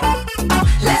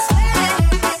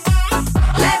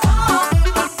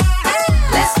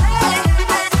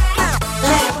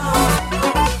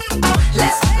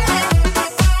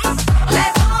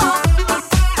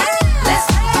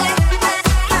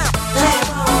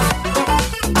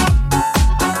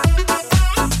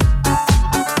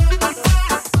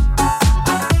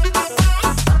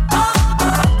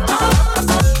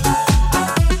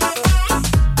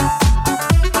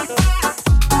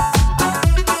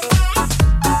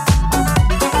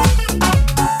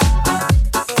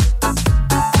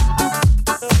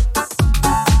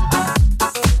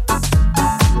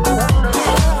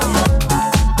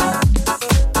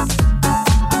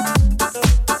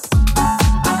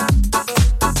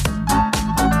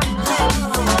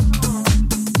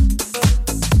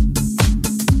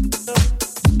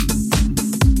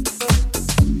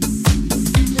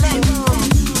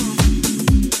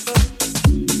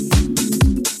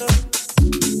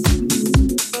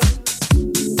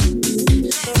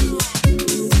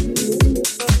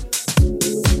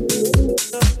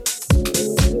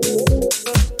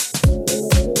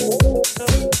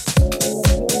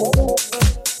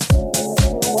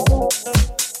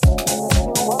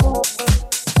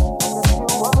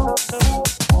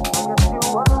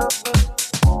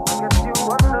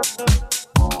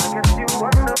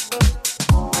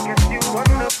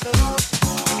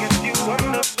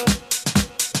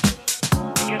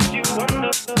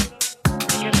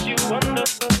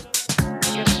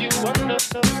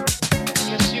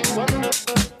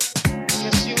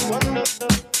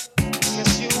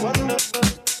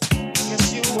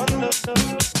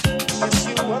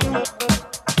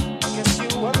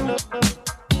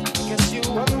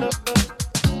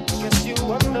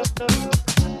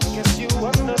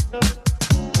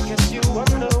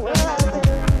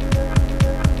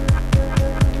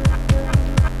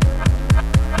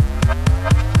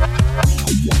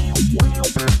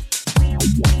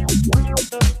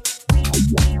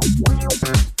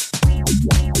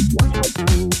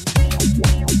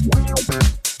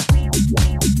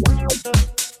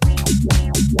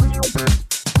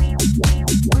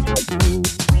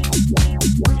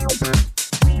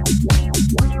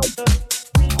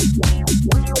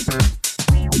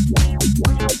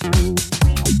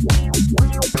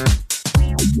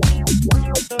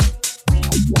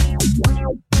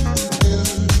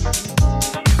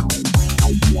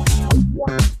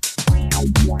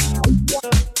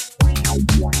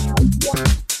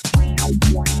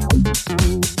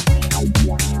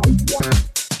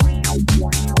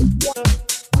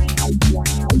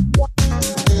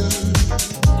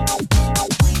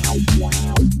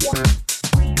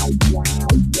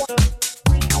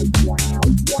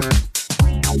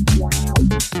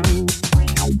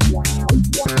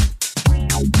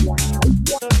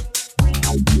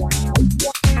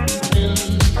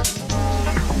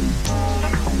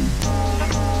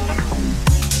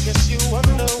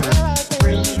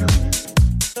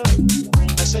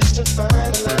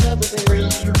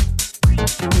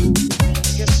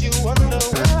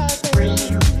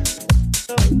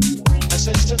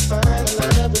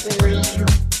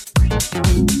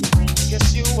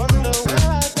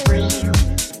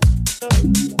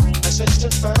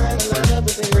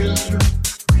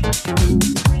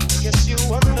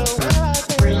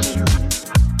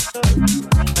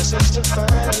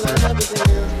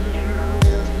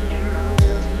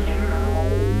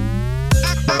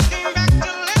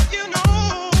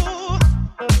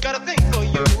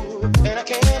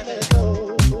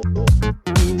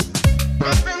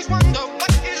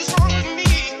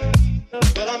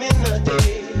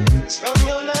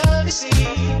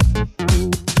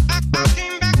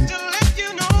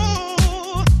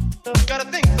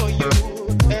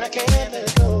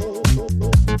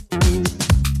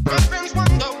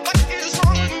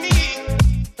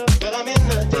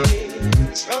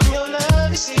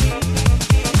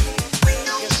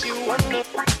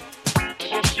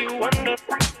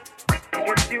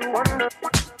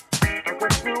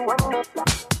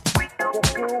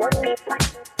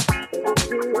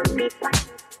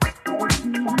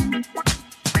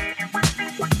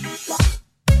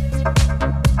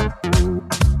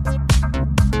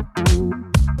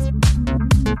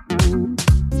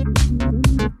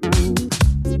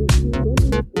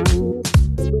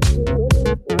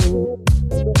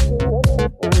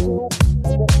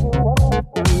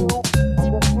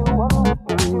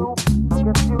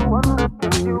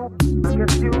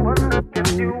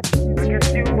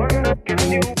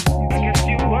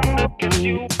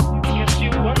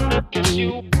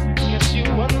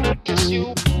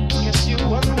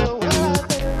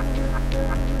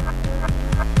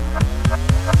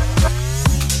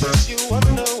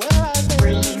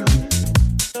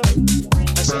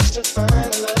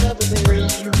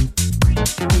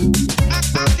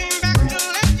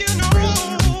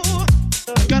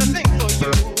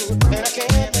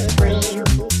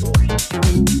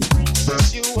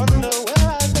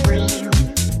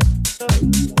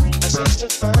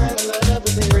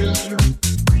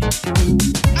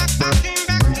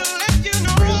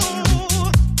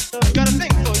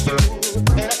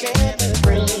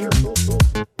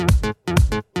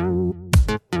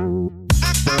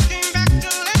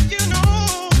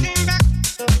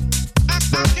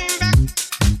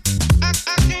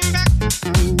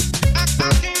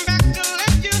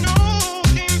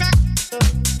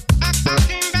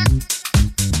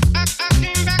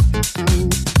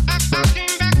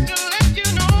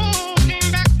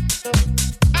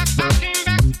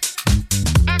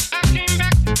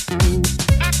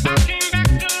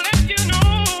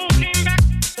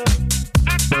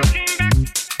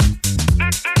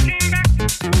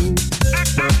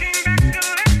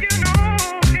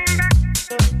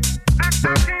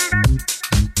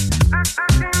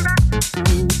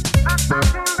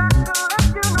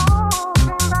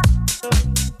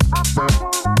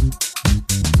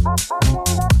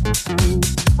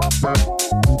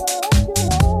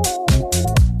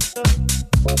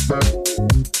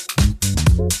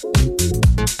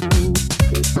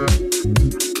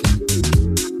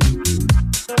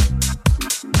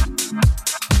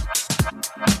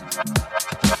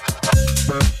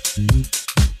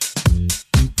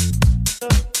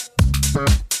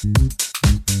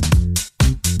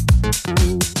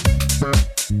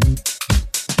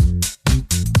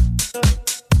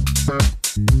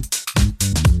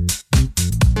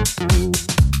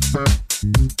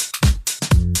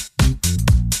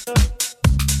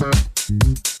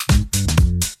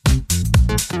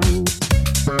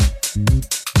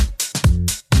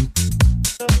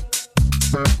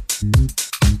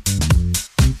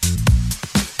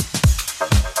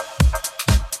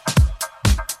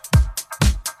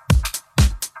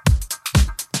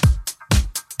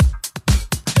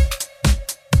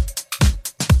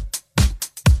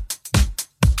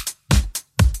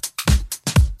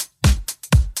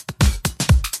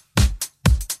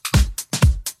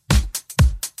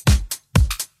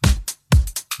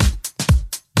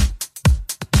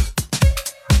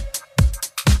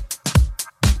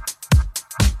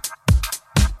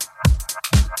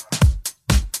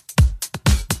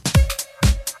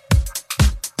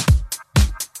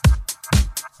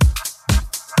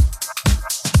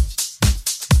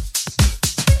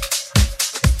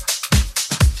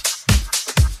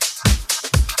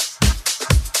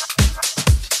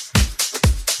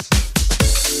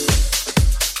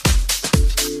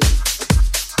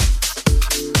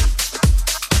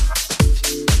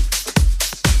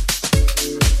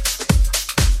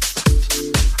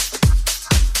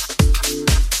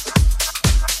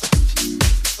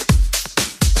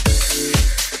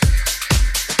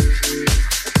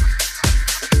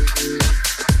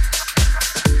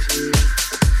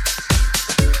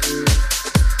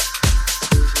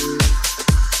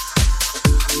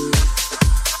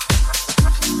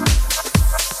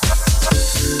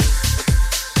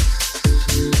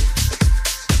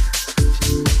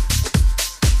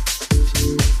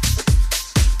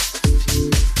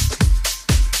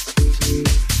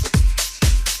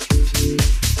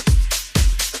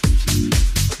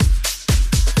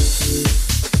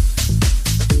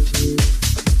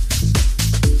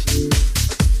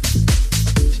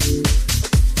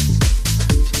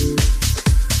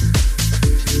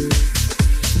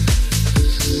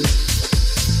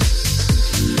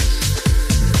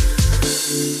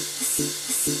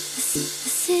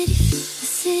 What was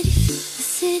said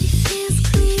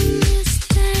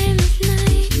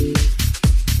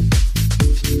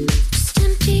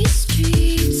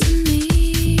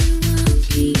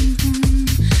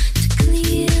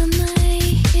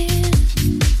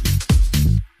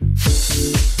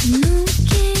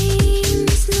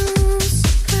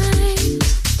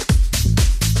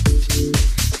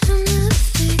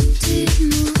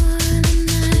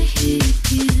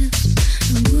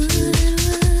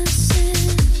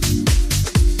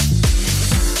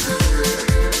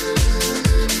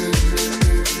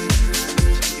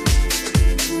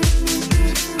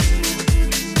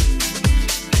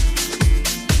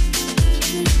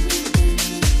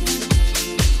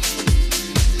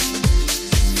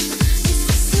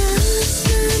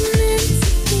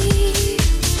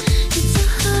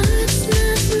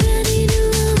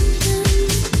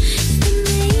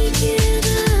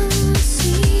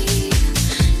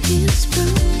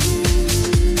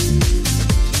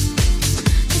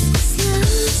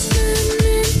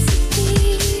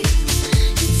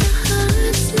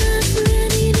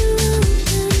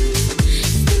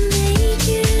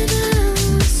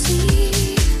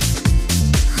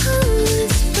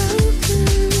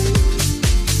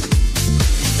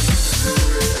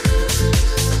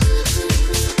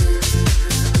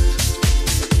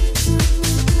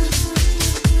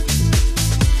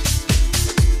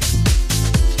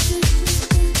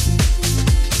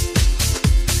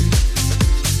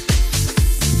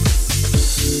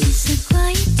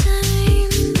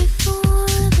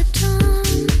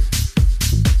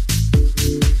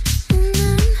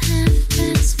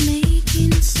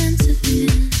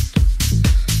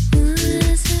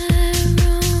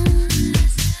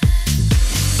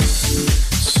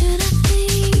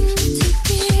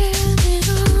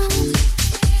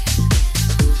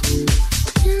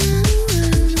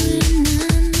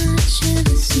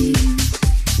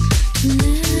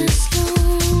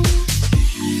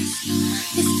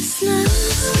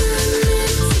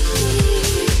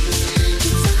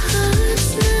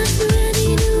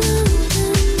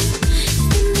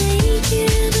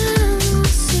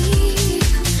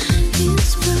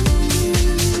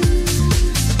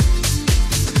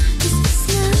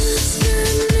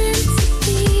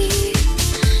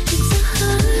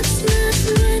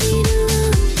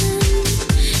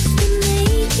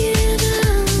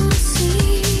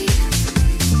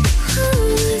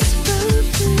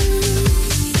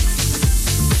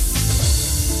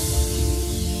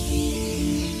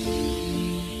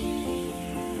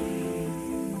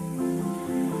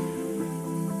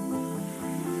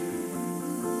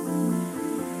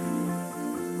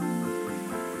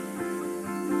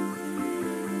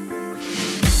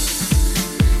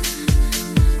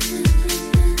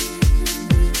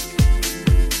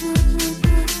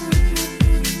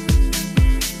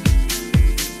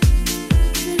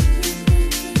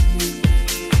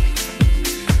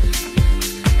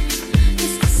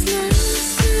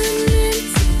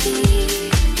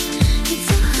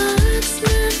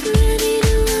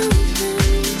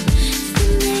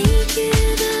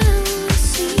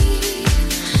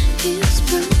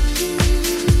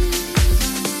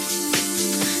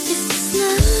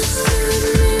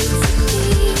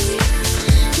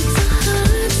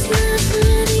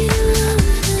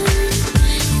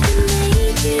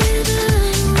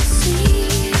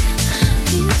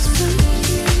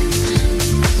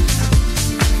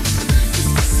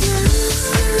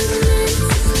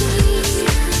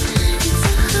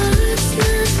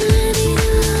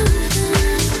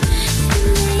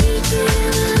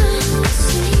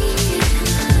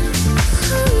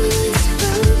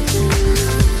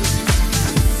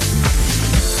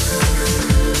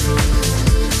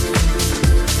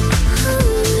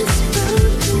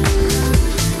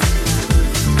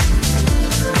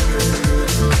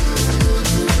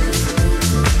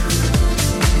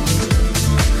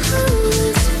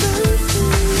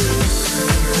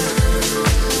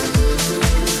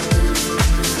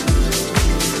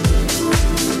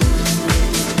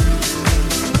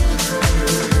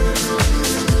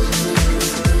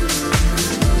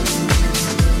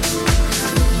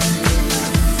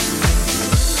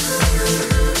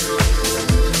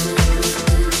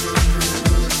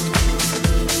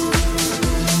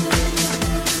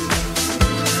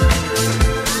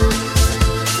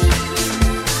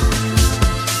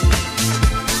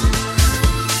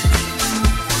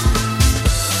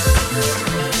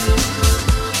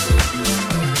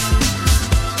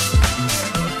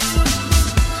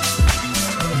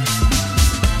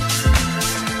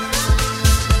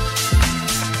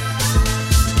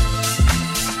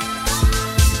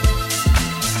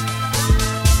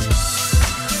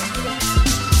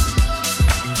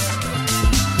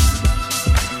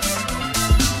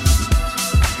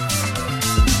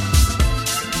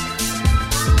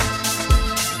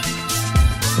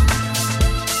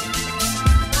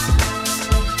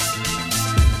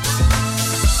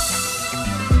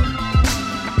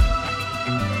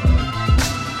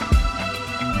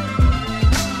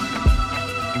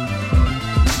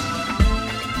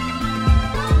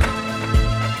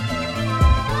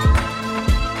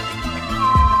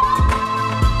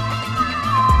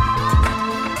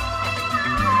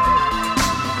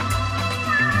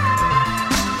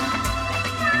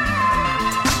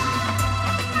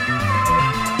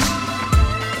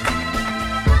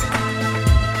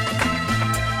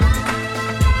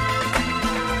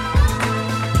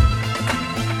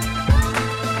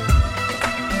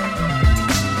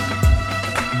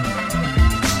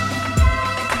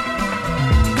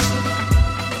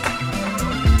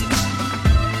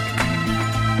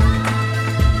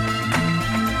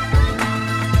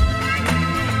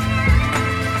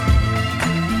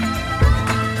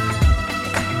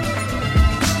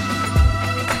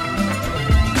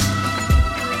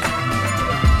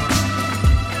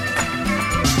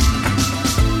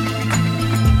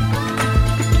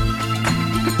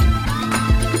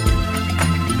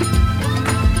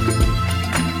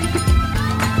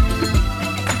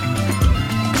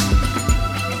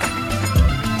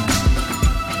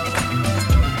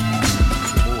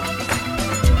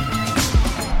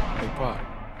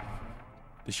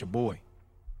This your boy.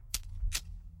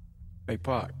 Hey,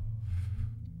 Pac.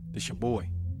 This your boy.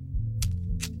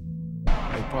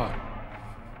 Hey, Pac.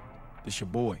 This your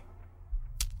boy.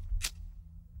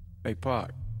 Hey,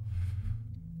 Pac.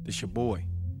 This your boy.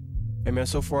 Hey, man,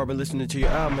 so far I've been listening to your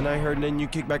album and I ain't heard nothing you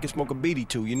kick back and smoke a beady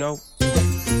to, you know?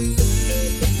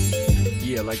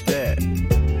 Yeah, like that.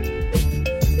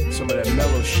 Some of that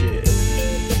mellow shit.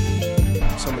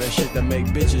 Some of that shit that make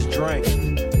bitches drink.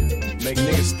 Make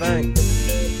niggas think.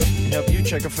 And help you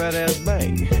check a fat ass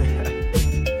bang.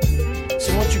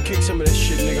 So why don't you kick some of that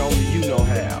shit, nigga, only you know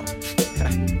how.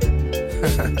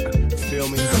 Feel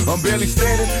me? I'm barely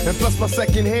standing, and plus my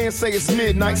second hand say it's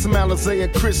midnight. Some Alizé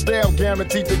and Cristal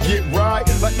guaranteed to get right.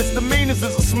 Like misdemeanors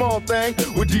is a small thing.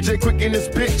 With DJ Quick in this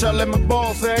bitch, I let my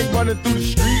balls hang. Running through the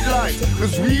street lights,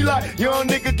 cause we like young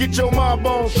nigga, get your mind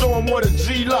on, show 'em what a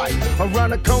G like.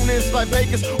 Around the corner it's like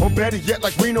Vegas, or better yet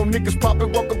like Reno. Niggas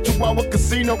poppin', welcome to our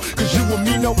casino. Cause you and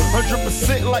me know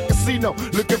 100% like casino.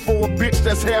 Looking for a bitch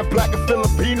that's half black and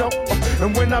Filipino.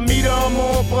 And when I meet her, I'm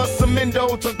on for some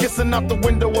endo. So kissing out the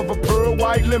window of a pearl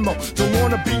white limo. Don't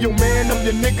wanna be your man, I'm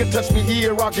your nigga. Touch me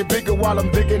here, I'll get bigger while I'm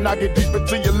digging. I get deep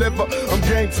into your liver, I'm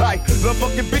game tight. Love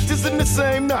fucking bitches in the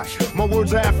same night. My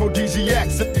words are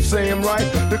aphrodisiacs if you say I'm right.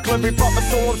 The club ain't poppin',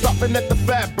 so I'm stopping at the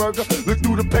Fat Burger. Look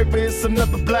through the paper, it's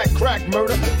another black crack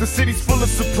murder. The city's full of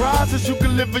surprises, you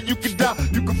can live or you can die.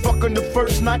 You can fuck on the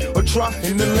first night or try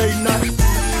in the late night.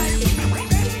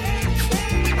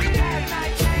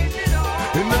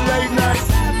 In the late night.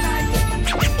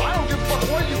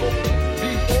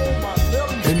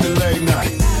 In the late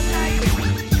night.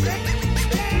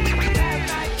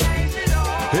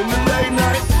 In the late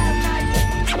night.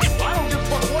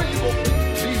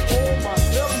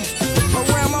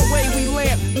 Around my way we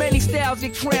lamp, many styles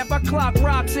get cramped. I clock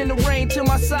rocks in the rain till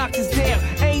my socks is damp.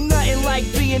 Ain't nothing like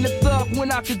being a thug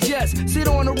when I could just sit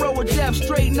on the road of death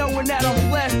straight knowing that I'm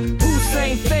blessed.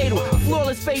 Hussein fatal,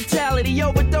 flawless fatality,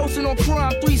 overdosing on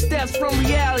crime, 3 steps from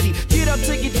reality. Get up,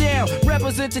 take it down,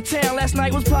 represent the town. Last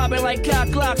night was popping like cock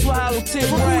glocks with hollow tip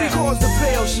round. Who calls the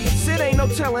bail sheets? It ain't no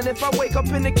telling if I wake up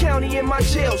in the county in my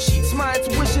jail sheets. My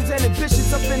intuitions and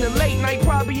ambitions up in the late night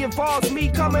probably involves me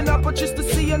coming up, but just to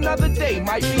see another day.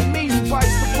 Might be me who bites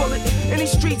the bullet. In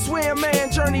these streets where a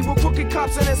man journey with crooked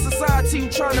cops in a society who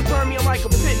trying to burn me like a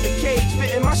pit in a cage.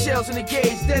 Fitting my shells in the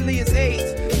gauge, deadly as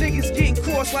AIDS. Niggas getting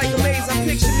crossed like a maze. I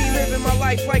picture me living my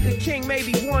life like a king.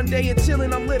 Maybe one day until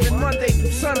I'm living Monday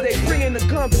through Sunday. Bringing the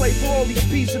gunplay for all these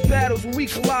beefs and battles. When we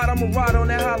collide, I'ma ride on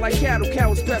that high like cattle.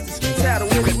 Cowards best to skedaddle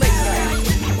in the late night.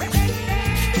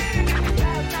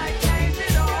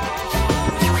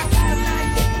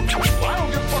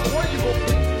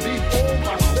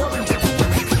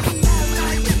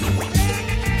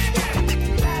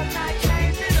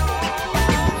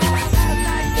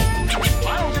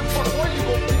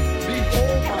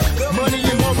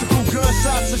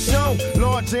 Shots are shown,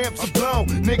 large amps are blown.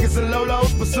 Niggas and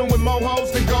lolos pursuing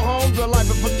mohos, then go home. The life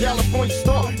of a California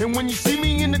star. And when you see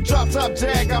me in the drop top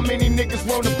Jag, how many niggas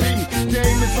wanna be me?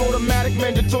 Game is automatic,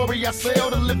 mandatory. I sail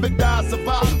to live and die,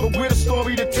 survive. But with a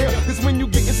story to tell. Cause when you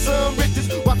getting some riches,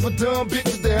 watch for dumb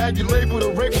bitches. They had you labeled a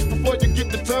rapist before you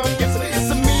get the tongue. It's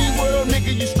a mean world,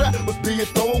 nigga. You strap must be a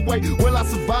throwaway. Will I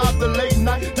survive the late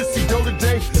night to see go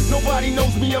today? Nobody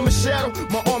knows me, I'm a shadow.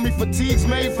 My army fatigue's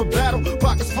made for battle.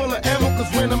 Pockets full of ammo, cause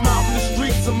when I'm out in the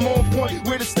streets, I'm on point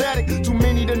with the static. Too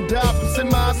many done died from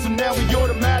semis, so now we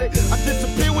automatic. I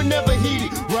disappear whenever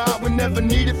heated, ride whenever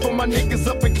needed. For my niggas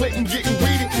up in Clayton getting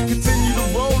weeded. Continue to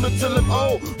roll until I'm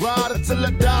old, ride until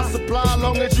I die. Supply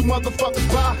long as you motherfuckers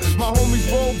buy. My homies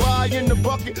roll by in the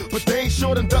bucket, but they ain't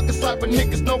short and ducking. Like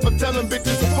niggas know for telling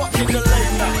bitches to fuck in the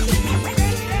late night.